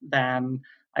easier than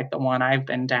like the one I've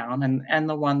been down, and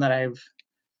the one that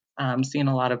I've seen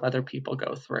a lot of other people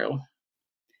go through.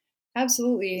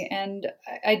 Absolutely. And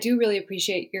I do really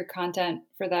appreciate your content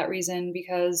for that reason,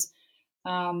 because,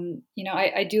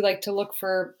 I do like to look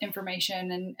for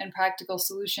information and practical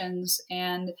solutions.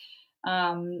 And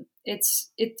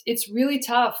it's really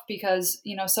tough because,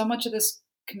 so much of this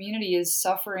community is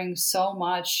suffering so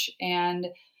much. And,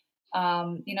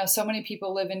 so many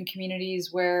people live in communities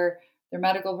where their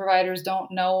medical providers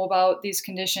don't know about these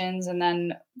conditions, and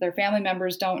then their family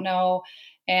members don't know.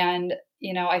 And,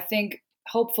 I think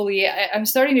hopefully I'm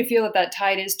starting to feel that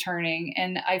tide is turning,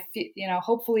 and I feel,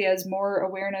 hopefully as more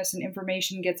awareness and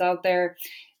information gets out there,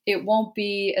 it won't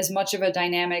be as much of a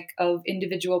dynamic of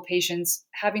individual patients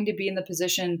having to be in the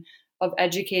position of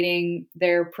educating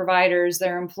their providers,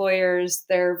 their employers,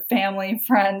 their family,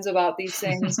 friends about these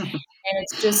things. And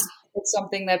it's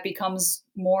something that becomes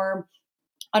more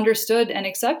understood and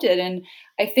accepted. And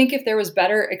I think if there was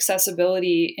better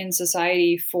accessibility in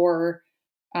society for,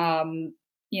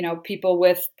 people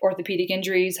with orthopedic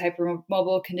injuries,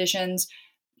 hypermobile conditions,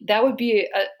 that would be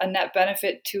a net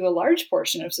benefit to a large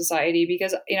portion of society.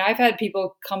 Because, I've had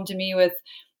people come to me with,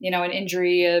 an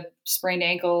injury, a sprained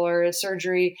ankle or a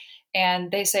surgery,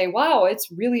 and they say, wow,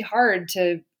 it's really hard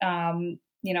to,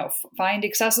 find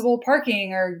accessible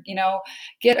parking, or,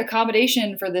 get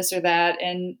accommodation for this or that.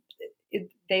 And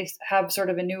they have sort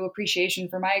of a new appreciation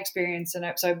for my experience. And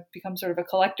so I've become sort of a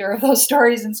collector of those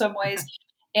stories in some ways.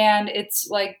 And it's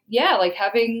like, yeah, like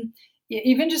having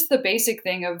even just the basic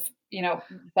thing of,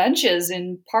 benches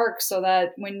in parks, so that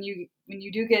when you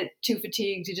do get too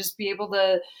fatigued, to just be able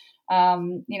to,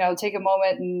 take a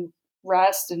moment and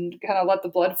rest and kind of let the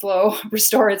blood flow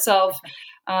restore itself.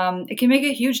 It can make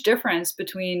a huge difference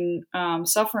between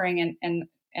suffering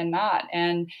and not.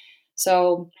 And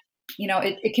so,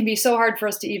 it can be so hard for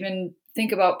us to even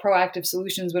think about proactive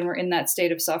solutions when we're in that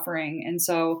state of suffering. And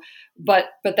so, but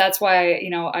that's why,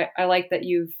 I like that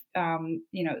you've,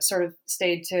 sort of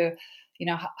stayed to,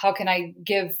 how can I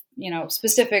give,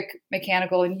 specific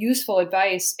mechanical and useful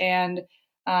advice. And,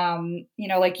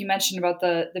 like you mentioned about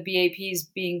the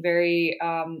BAPs being very,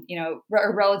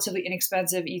 relatively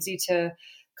inexpensive, easy to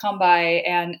come by.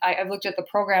 And I've looked at the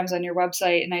programs on your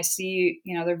website and I see,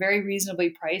 they're very reasonably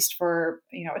priced for,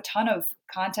 a ton of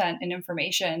content and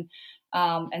information.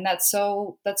 And that's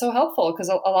so helpful because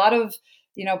a lot of,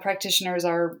 practitioners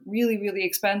are really, really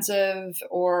expensive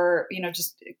or,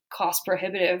 just cost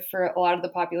prohibitive for a lot of the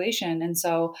population. And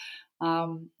so,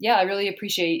 I really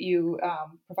appreciate you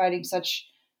providing such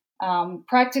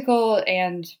practical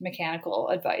and mechanical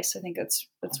advice. I think it's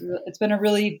been a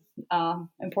really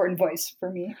important voice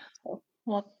for me. So.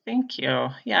 Well, thank you.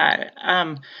 Yeah.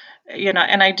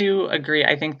 And I do agree.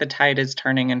 I think the tide is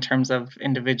turning in terms of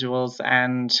individuals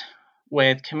and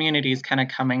with communities kind of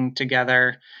coming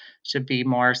together to be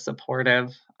more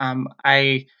supportive.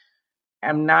 I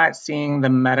am not seeing the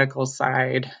medical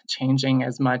side changing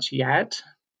as much yet,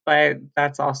 but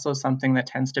that's also something that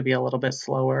tends to be a little bit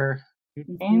slower to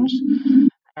change. Mhm.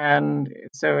 And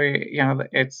so,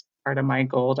 it's part of my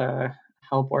goal to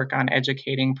help work on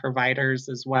educating providers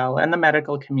as well and the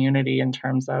medical community in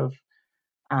terms of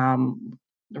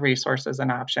the resources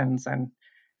and options.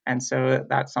 And so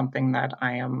that's something that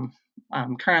I am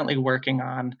currently working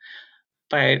on.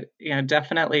 But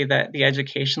definitely the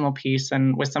educational piece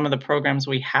and with some of the programs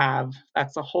we have,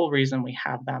 that's the whole reason we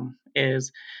have them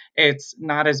is it's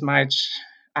not as much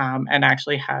and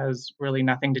actually has really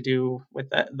nothing to do with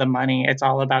the money. It's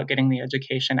all about getting the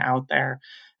education out there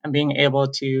and being able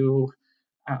to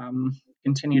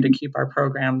continue to keep our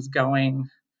programs going,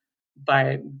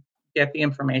 but get the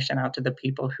information out to the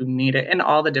people who need it in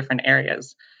all the different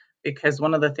areas. Because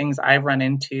one of the things I've run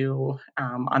into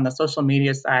on the social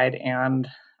media side and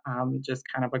just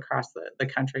kind of across the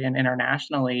country and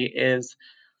internationally is,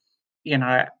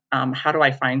 how do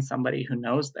I find somebody who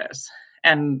knows this?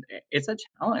 And it's a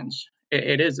challenge.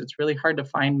 It is. It's really hard to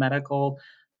find medical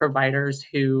providers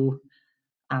who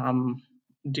um,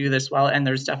 do this well. And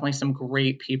there's definitely some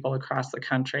great people across the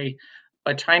country,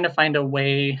 but trying to find a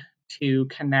way to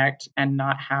connect and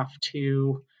not have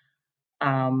to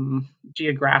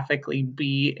geographically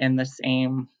be in the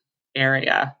same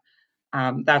area.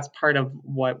 That's part of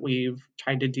what we've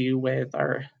tried to do with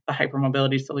the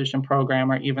hypermobility solution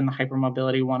program or even the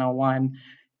hypermobility 101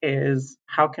 is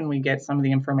how can we get some of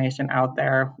the information out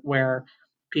there where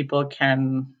people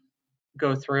can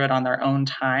go through it on their own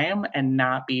time and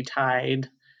not be tied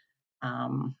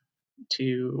um,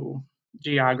 to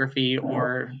geography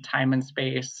or time and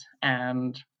space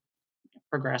and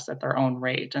progress at their own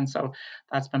rate. And so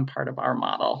that's been part of our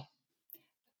model.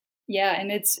 Yeah, and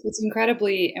it's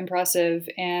incredibly impressive.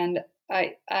 And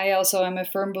I also am a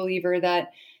firm believer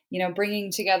that,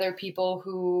 bringing together people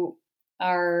who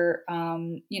are,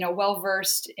 well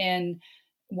versed in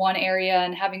one area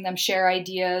and having them share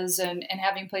ideas and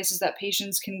having places that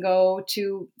patients can go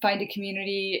to find a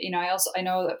community. I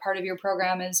know that part of your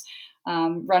program is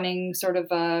running sort of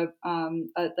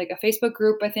like a Facebook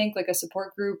group, I think, like a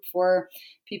support group for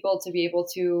people to be able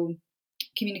to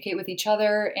communicate with each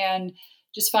other, and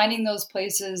just finding those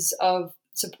places of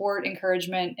support,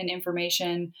 encouragement, and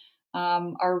information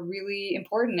are really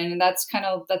important. And that's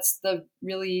the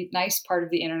really nice part of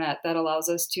the internet that allows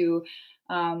us to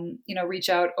reach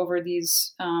out over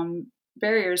these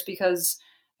barriers. Because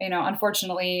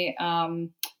unfortunately,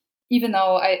 even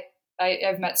though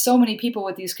I've met so many people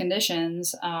with these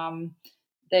conditions,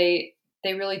 they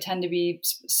they really tend to be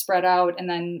spread out. And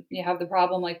then you have the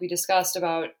problem, like we discussed,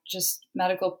 about just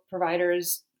medical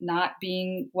providers not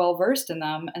being well versed in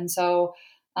them. And so,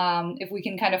 if we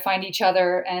can kind of find each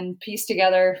other and piece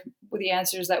together with the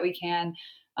answers that we can,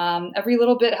 every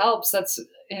little bit helps. That's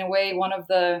in a way one of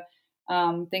the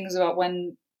things about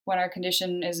when our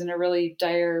condition is in a really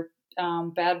dire,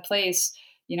 bad place.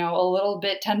 A little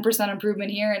bit, 10% improvement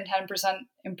here and 10%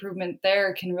 improvement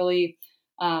there can really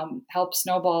help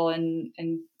snowball and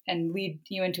lead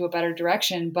you into a better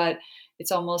direction. But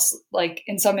it's almost like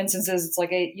in some instances, it's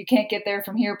like you can't get there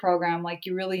from here program. Like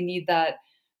you really need that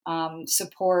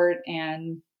support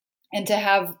and to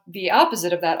have the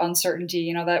opposite of that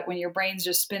uncertainty, that when your brain's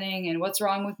just spinning and what's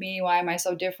wrong with me, why am I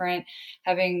so different,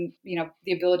 having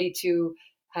the ability to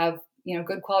have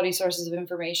good quality sources of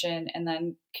information and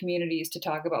then communities to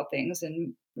talk about things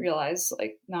and realize,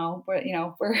 like, no,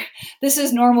 we're this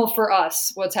is normal for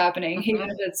us, what's happening, even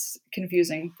if it's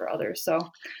confusing for others. So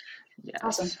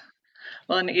awesome. Yes.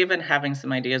 Well, and even having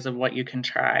some ideas of what you can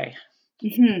try.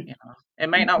 Hmm. It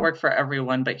might not work for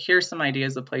everyone, but here's some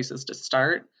ideas of places to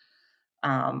start.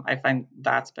 I find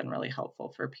that's been really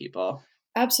helpful for people.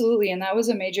 Absolutely. And that was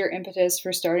a major impetus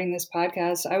for starting this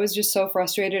podcast. I was just so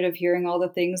frustrated of hearing all the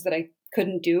things that I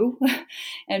couldn't do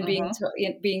and Hmm.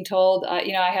 being told,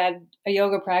 I had a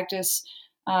yoga practice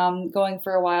going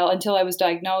for a while until I was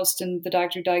diagnosed, and the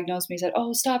doctor diagnosed me, said,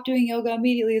 "Oh, stop doing yoga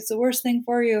immediately. It's the worst thing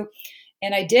for you."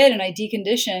 And I did, and I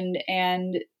deconditioned.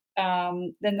 And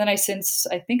then I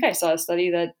think I saw a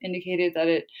study that indicated that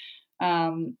it,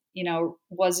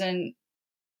 wasn't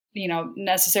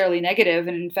necessarily negative,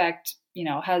 and in fact,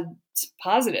 had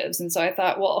positives. And so I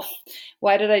thought, well,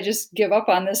 why did I just give up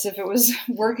on this if it was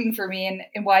working for me?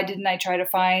 And why didn't I try to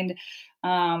find,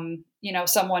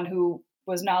 someone who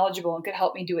was knowledgeable and could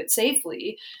help me do it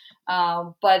safely?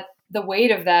 But the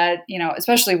weight of that,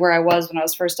 especially where I was when I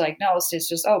was first diagnosed, is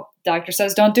just, oh, doctor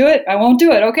says don't do it, I won't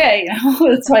do it. Okay.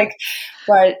 It's like,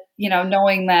 but,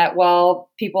 knowing that,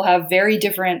 well, people have very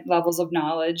different levels of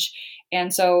knowledge.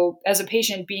 And so as a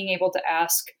patient, being able to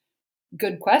ask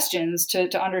good questions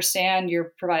to understand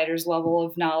your provider's level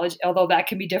of knowledge, although that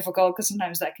can be difficult because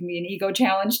sometimes that can be an ego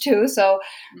challenge too. So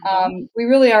Hmm. we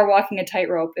really are walking a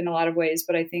tightrope in a lot of ways.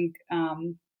 But I think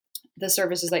the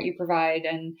services that you provide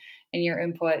and your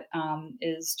input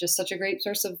is just such a great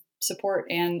source of support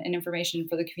and information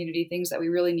for the community, things that we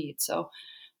really need. So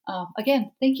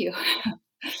again, thank you.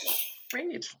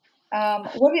 Great.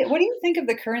 What do you think of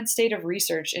the current state of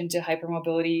research into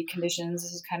hypermobility conditions?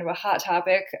 This is kind of a hot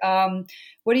topic.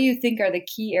 What do you think are the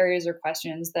key areas or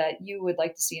questions that you would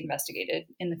like to see investigated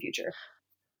in the future?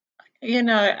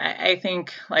 I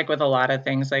think like with a lot of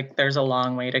things, like there's a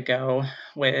long way to go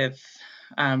with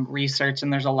research,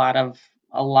 and there's a lot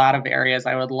of areas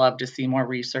I would love to see more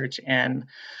research in.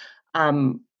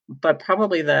 But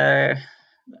probably the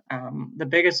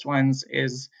biggest ones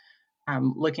is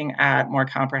looking at more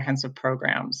comprehensive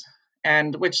programs,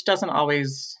 and which doesn't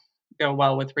always go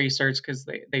well with research because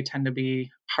they tend to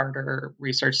be harder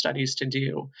research studies to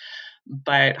do.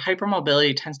 But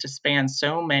hypermobility tends to span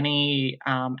so many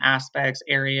aspects,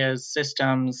 areas,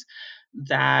 systems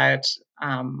that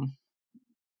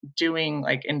doing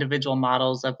like individual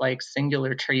models of like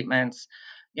singular treatments,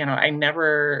 I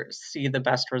never see the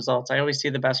best results. I always see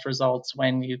the best results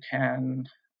when you can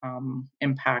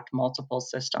impact multiple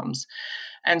systems.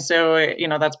 And so,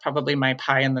 that's probably my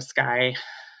pie in the sky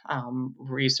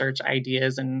research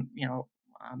ideas. And,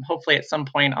 hopefully at some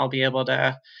point I'll be able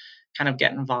to kind of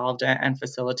get involved and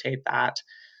facilitate that.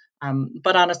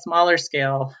 But on a smaller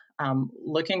scale,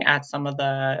 looking at some of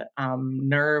the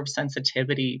nerve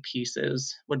sensitivity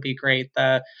pieces would be great.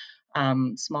 The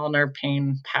small nerve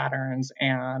pain patterns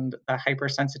and the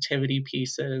hypersensitivity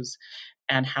pieces,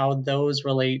 and how those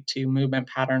relate to movement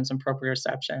patterns and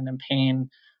proprioception and pain.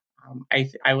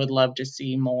 I would love to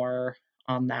see more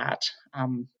on that.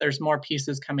 There's more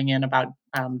pieces coming in about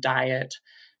diet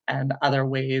and other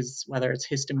ways, whether it's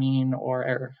histamine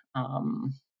or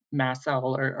mast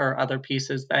cell or other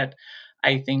pieces that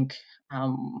I think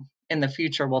in the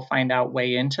future we'll find out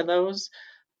way into those.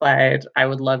 But I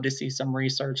would love to see some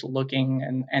research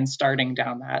looking and starting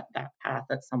down that path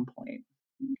at some point.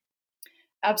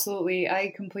 Absolutely.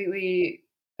 I completely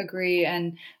agree.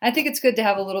 And I think it's good to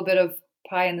have a little bit of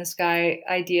pie in the sky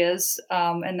ideas,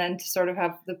 and then to sort of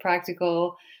have the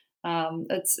practical.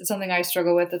 It's something I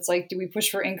struggle with. It's like, do we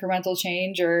push for incremental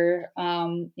change, or,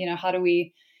 how do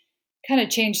we kind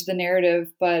of change the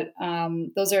narrative? But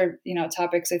those are,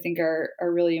 topics I think are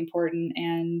really important,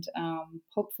 and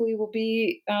hopefully will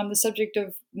be the subject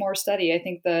of more study. I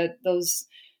think that those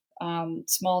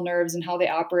small nerves and how they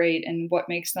operate and what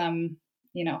makes them,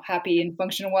 happy and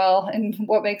function well, and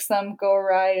what makes them go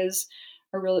awry is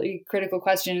a really critical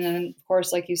question. And of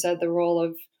course, like you said, the role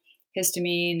of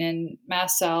histamine and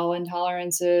mast cell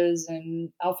intolerances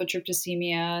and alpha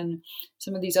tryptosemia and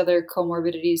some of these other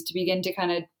comorbidities, to begin to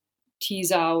kind of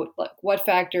tease out like what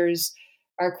factors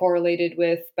are correlated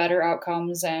with better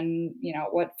outcomes, and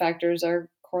what factors are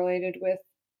correlated with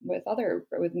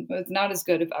not as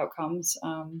good of outcomes.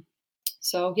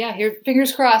 So yeah, here,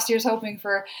 fingers crossed. Here's hoping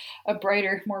for a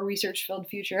brighter, more research-filled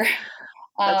future.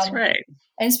 That's Um, right.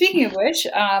 and speaking of which,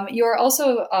 you are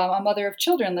also a mother of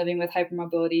children living with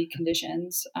hypermobility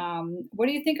conditions. What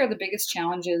do you think are the biggest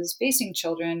challenges facing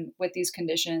children with these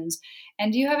conditions?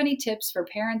 And do you have any tips for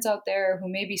parents out there who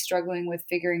may be struggling with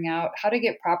figuring out how to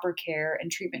get proper care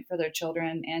and treatment for their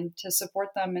children and to support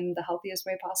them in the healthiest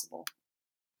way possible?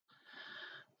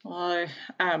 Well,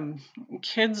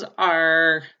 kids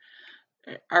are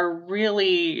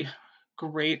really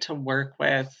great to work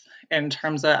with in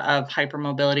terms of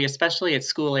hypermobility, especially at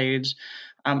school age.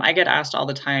 I get asked all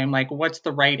the time, like, what's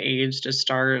the right age to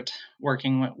start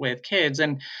working with kids?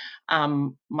 And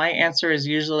my answer is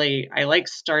usually I like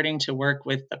starting to work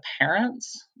with the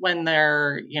parents when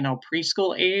they're,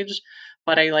 preschool age,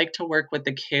 but I like to work with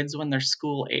the kids when they're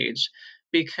school age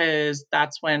because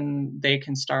that's when they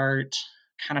can start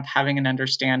kind of having an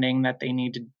understanding that they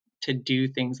need to do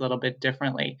things a little bit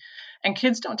differently. And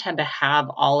kids don't tend to have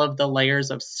all of the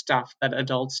layers of stuff that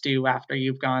adults do after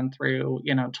you've gone through,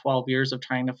 12 years of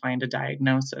trying to find a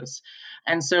diagnosis.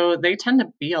 And so they tend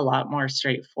to be a lot more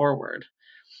straightforward.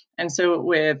 And so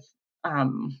with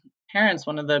parents,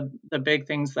 one of the big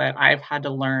things that I've had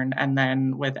to learn, and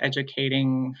then with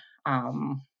educating,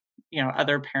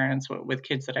 other parents with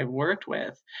kids that I've worked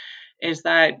with, is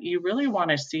that you really want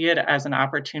to see it as an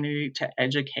opportunity to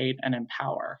educate and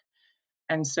empower.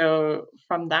 And so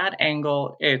from that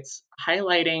angle, it's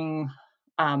highlighting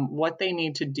what they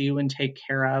need to do and take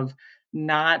care of,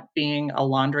 not being a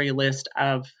laundry list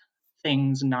of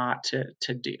things not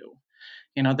to do.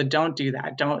 The don't do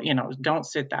that, don't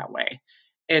sit that way.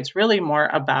 It's really more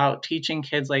about teaching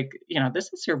kids, like,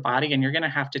 this is your body and you're going to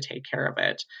have to take care of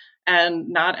it. And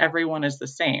not everyone is the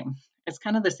same. It's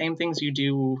kind of the same things you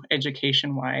do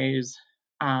education wise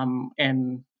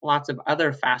in lots of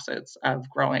other facets of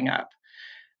growing up.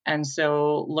 And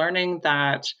so learning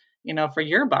that, for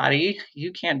your body,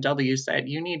 you can't W sit,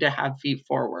 you need to have feet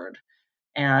forward.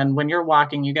 And when you're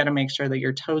walking, you got to make sure that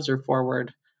your toes are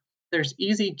forward. There's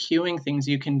easy cueing things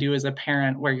you can do as a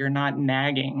parent where you're not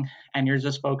nagging and you're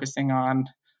just focusing on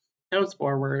toes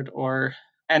forward,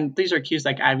 and these are cues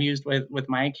like I've used with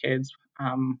my kids,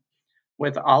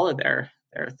 with all of their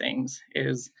things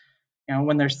is,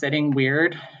 when they're sitting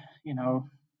weird, you know,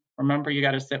 remember you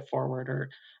got to sit forward,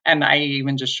 and I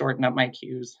even just shorten up my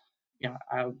cues. Yeah,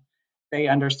 they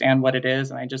understand what it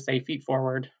is, and I just say feet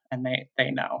forward, and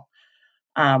they know.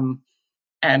 Um,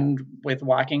 and with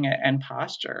walking and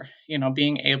posture,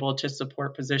 being able to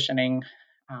support positioning,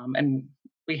 and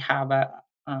we have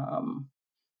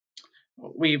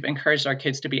we've encouraged our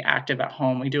kids to be active at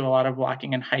home. We do a lot of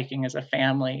walking and hiking as a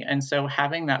family. And so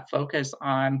having that focus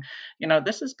on,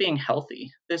 this is being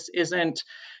healthy. This isn't,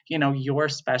 you're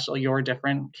special, you're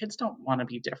different. Kids don't want to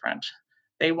be different.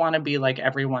 They want to be like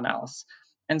everyone else.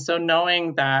 And so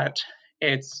knowing that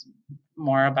it's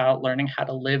more about learning how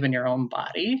to live in your own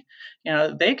body,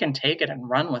 they can take it and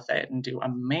run with it and do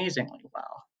amazingly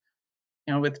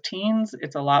well. With teens,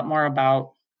 it's a lot more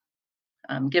about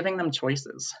giving them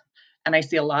choices. And I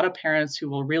see a lot of parents who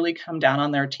will really come down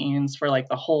on their teens for like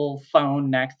the whole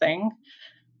phone neck thing.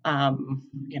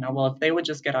 Well, if they would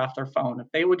just get off their phone, if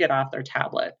they would get off their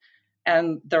tablet.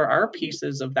 And there are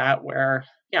pieces of that where,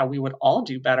 yeah, we would all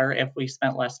do better if we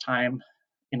spent less time,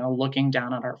 looking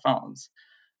down at our phones.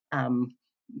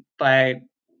 But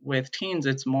with teens,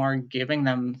 it's more giving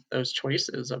them those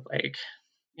choices of like,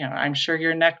 I'm sure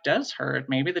your neck does hurt.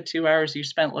 Maybe the 2 hours you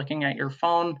spent looking at your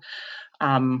phone,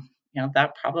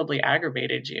 that probably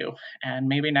aggravated you. And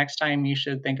maybe next time you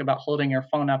should think about holding your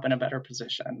phone up in a better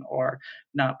position or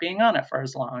not being on it for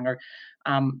as long,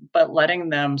 but letting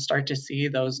them start to see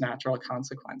those natural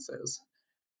consequences.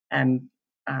 And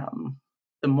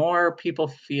the more people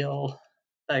feel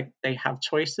like they have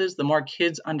choices, the more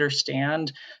kids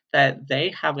understand that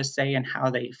they have a say in how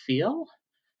they feel,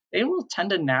 they will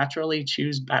tend to naturally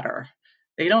choose better.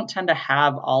 They don't tend to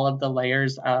have all of the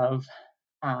layers of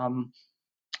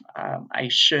I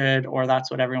should, or that's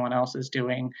what everyone else is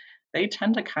doing. They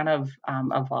tend to kind of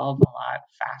evolve a lot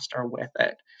faster with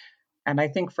it. And I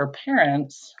think for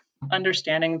parents,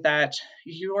 understanding that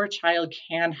your child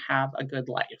can have a good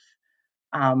life.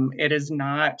 It is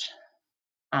not,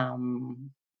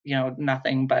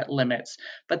 nothing but limits,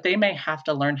 but they may have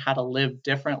to learn how to live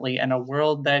differently in a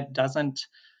world that doesn't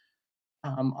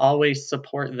always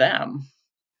support them.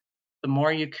 The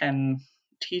more you can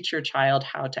teach your child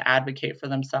how to advocate for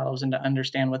themselves and to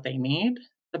understand what they need,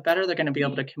 the better they're going to be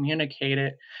able to communicate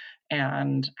it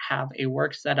and have a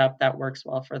work setup that works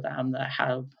well for them, that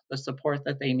have the support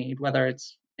that they need, whether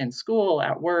it's in school,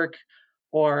 at work,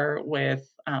 or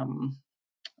with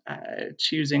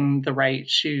choosing the right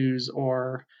shoes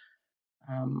or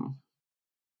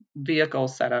vehicle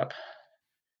setup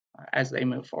as they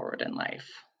move forward in life.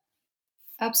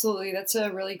 Absolutely. That's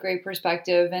a really great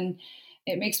perspective. And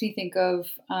it makes me think of,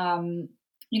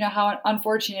 how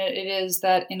unfortunate it is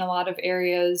that in a lot of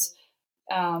areas,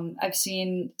 I've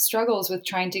seen struggles with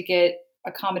trying to get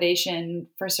accommodation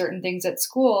for certain things at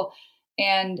school.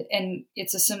 And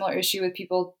it's a similar issue with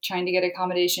people trying to get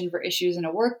accommodation for issues in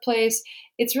a workplace.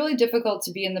 It's really difficult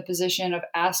to be in the position of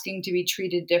asking to be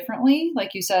treated differently.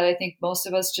 Like you said, I think most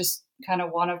of us just kind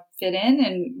of want to fit in,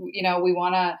 and we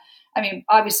want to I mean,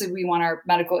 obviously we want our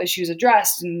medical issues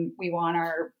addressed and we want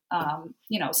our,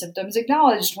 symptoms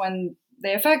acknowledged when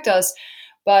they affect us.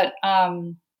 But,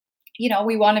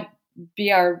 we want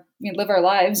to live our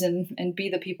lives and be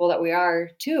the people that we are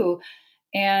too.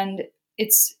 And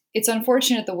it's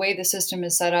unfortunate the way the system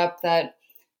is set up that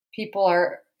people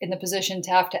are in the position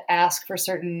to have to ask for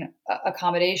certain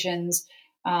accommodations.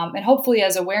 And hopefully,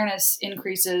 as awareness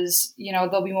increases,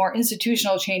 there'll be more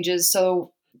institutional changes.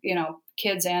 So,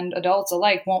 kids and adults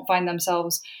alike won't find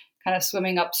themselves kind of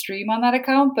swimming upstream on that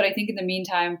account. But I think in the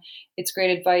meantime, it's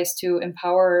great advice to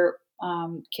empower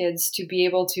kids to be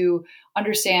able to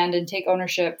understand and take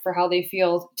ownership for how they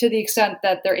feel to the extent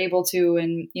that they're able to,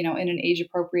 and in an age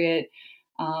appropriate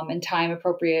and time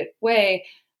appropriate way.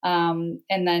 And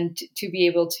then to be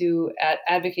able to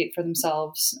advocate for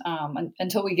themselves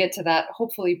until we get to that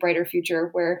hopefully brighter future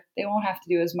where they won't have to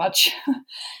do as much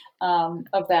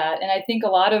of that. And I think a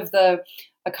lot of the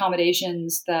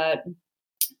accommodations that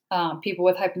people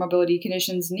with hypermobility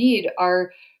conditions need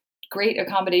are great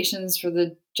accommodations for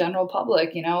the general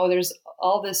public. There's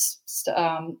all this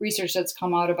research that's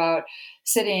come out about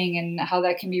sitting and how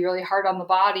that can be really hard on the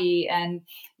body. And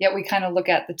yet we kind of look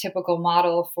at the typical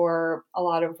model for a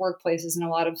lot of workplaces and a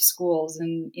lot of schools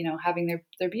and, having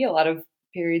there be a lot of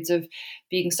periods of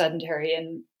being sedentary.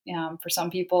 And for some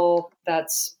people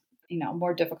that's,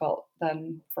 more difficult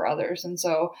than for others. And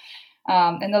so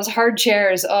and those hard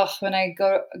chairs, when I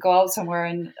go out somewhere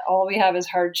and all we have is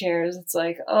hard chairs, it's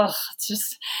like,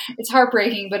 it's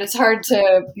heartbreaking, but it's hard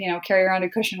to, carry around a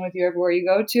cushion with you everywhere you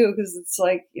go too. Cause it's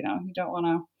like, you don't want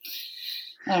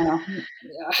to, I don't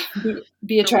know,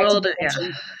 be attracted.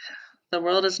 The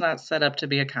world is not set up to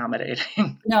be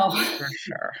accommodating. No, for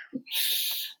sure.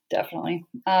 Definitely.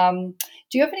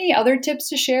 Do you have any other tips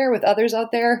to share with others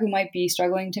out there who might be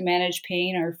struggling to manage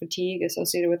pain or fatigue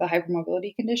associated with a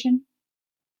hypermobility condition?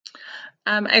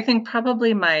 I think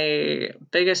probably my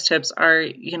biggest tips are,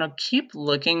 keep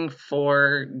looking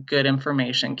for good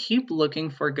information, keep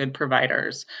looking for good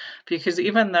providers, because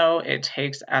even though it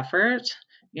takes effort,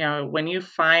 when you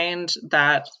find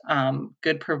that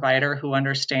good provider who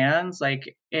understands,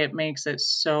 like it makes it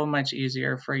so much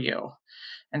easier for you.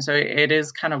 And so it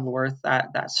is kind of worth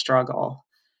that struggle.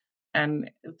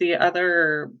 And the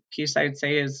other piece I'd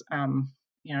say is,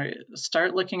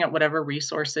 start looking at whatever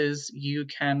resources you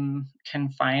can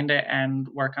find it and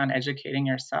work on educating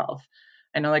yourself.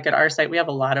 I know, like at our site, we have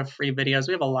a lot of free videos,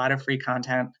 we have a lot of free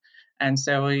content, and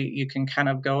so you can kind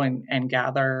of go and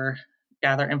gather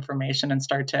information and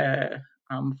start to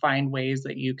find ways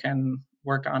that you can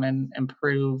work on and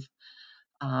improve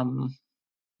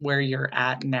where you're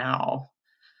at now.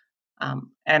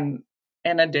 And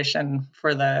in addition,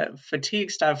 for the fatigue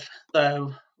stuff,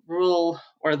 the rule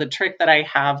or the trick that I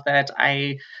have that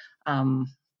I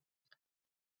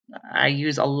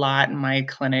use a lot in my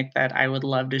clinic that I would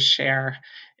love to share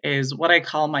is what I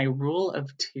call my rule of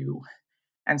 2.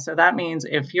 And so that means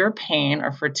if your pain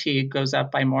or fatigue goes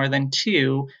up by more than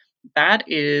 2, that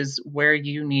is where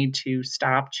you need to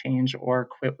stop, change, or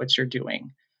quit what you're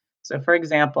doing. So for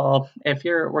example,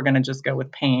 we're going to just go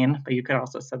with pain, but you could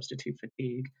also substitute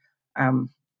fatigue.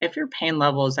 If your pain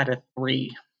level is at a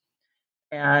 3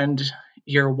 and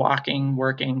you're walking,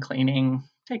 working, cleaning,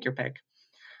 take your pick.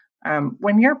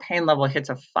 When your pain level hits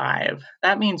a 5,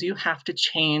 that means you have to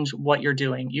change what you're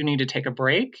doing. You need to take a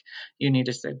break. You need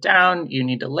to sit down. You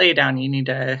need to lay down. You need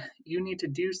to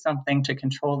do something to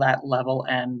control that level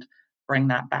and bring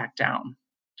that back down.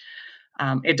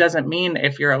 It doesn't mean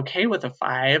if you're okay with a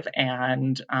 5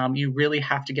 and you really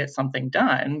have to get something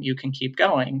done, you can keep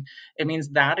going. It means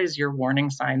that is your warning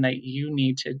sign that you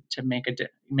need to make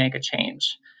a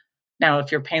change. Now,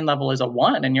 if your pain level is a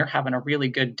 1 and you're having a really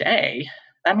good day,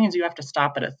 that means you have to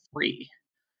stop at a 3.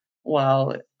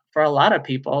 Well, for a lot of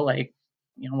people,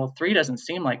 3 doesn't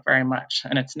seem like very much,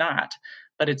 and it's not.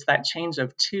 But it's that change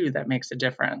of 2 that makes a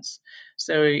difference.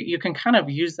 So you can kind of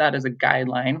use that as a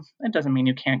guideline. It doesn't mean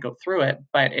you can't go through it,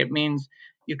 but it means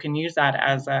you can use that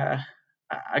as a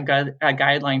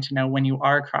guideline to know when you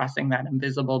are crossing that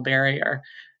invisible barrier.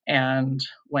 And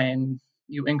when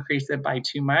you increase it by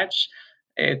too much,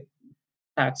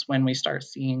 that's when we start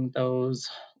seeing those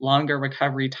longer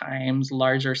recovery times,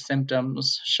 larger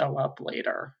symptoms show up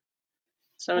later.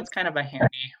 So it's kind of a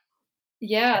handy.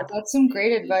 Yeah, that's some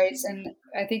great advice. And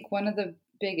I think one of the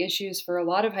big issues for a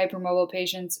lot of hypermobile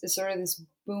patients is sort of this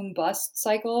boom bust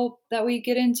cycle that we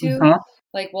get into. Mhm.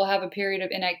 Like we'll have a period of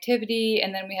inactivity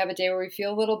and then we have a day where we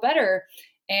feel a little better.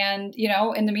 And,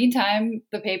 in the meantime,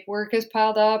 the paperwork has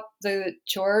piled up, the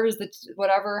chores, the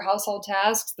whatever household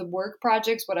tasks, the work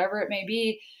projects, whatever it may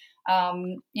be,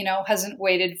 hasn't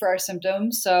waited for our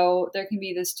symptoms. So there can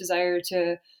be this desire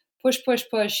to push,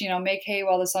 make hay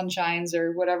while the sun shines,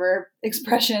 or whatever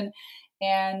expression.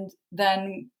 And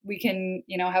then we can,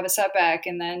 have a setback,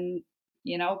 and then,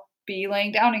 be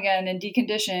laying down again and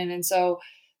decondition. And so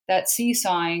that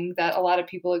seesawing that a lot of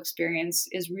people experience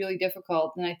is really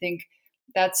difficult. And I think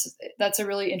that's a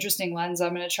really interesting lens.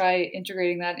 I'm going to try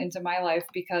integrating that into my life,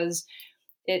 because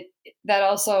that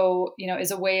also,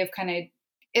 is a way of kind of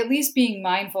at least being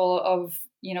mindful of,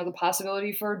 the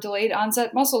possibility for delayed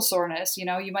onset muscle soreness.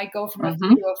 You might go from a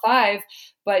 3 to a 5,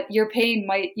 but your pain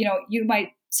might, you might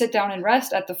sit down and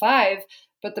rest at the 5,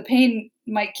 but the pain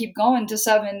might keep going to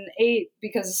 7, 8,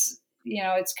 because,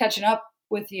 it's catching up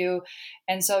with you.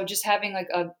 And so just having like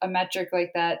a metric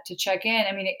like that to check in,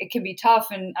 I mean, it can be tough.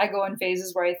 And I go in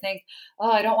phases where I think,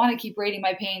 oh, I don't want to keep rating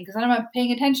my pain, because then I'm not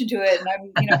paying attention to it, and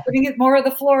I'm, putting it more on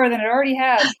the floor than it already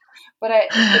has. But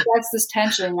that's this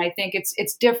tension. I think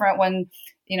it's different when,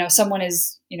 someone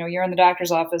is, you're in the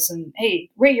doctor's office and, hey,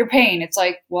 rate your pain. It's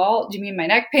like, well, do you mean my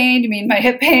neck pain? Do you mean my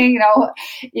hip pain?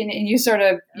 And you sort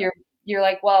of, you're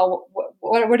like, well,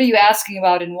 what are you asking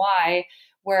about and why?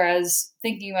 Whereas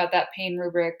thinking about that pain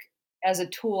rubric as a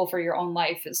tool for your own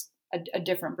life is a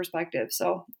different perspective.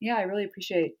 So yeah, I really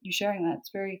appreciate you sharing that.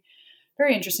 It's very,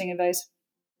 very interesting advice.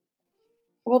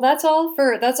 Well, that's all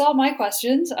my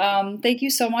questions. Thank you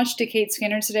so much to Kate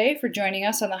Skinner today for joining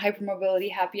us on the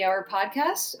Hypermobility Happy Hour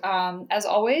podcast. As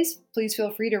always, please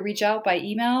feel free to reach out by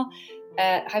email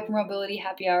at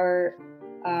hypermobilityhappyhour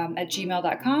at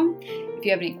gmail.com if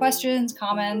you have any questions,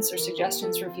 comments, or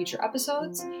suggestions for future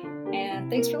episodes. And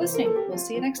thanks for listening. We'll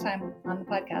see you next time on the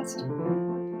podcast.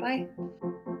 Bye.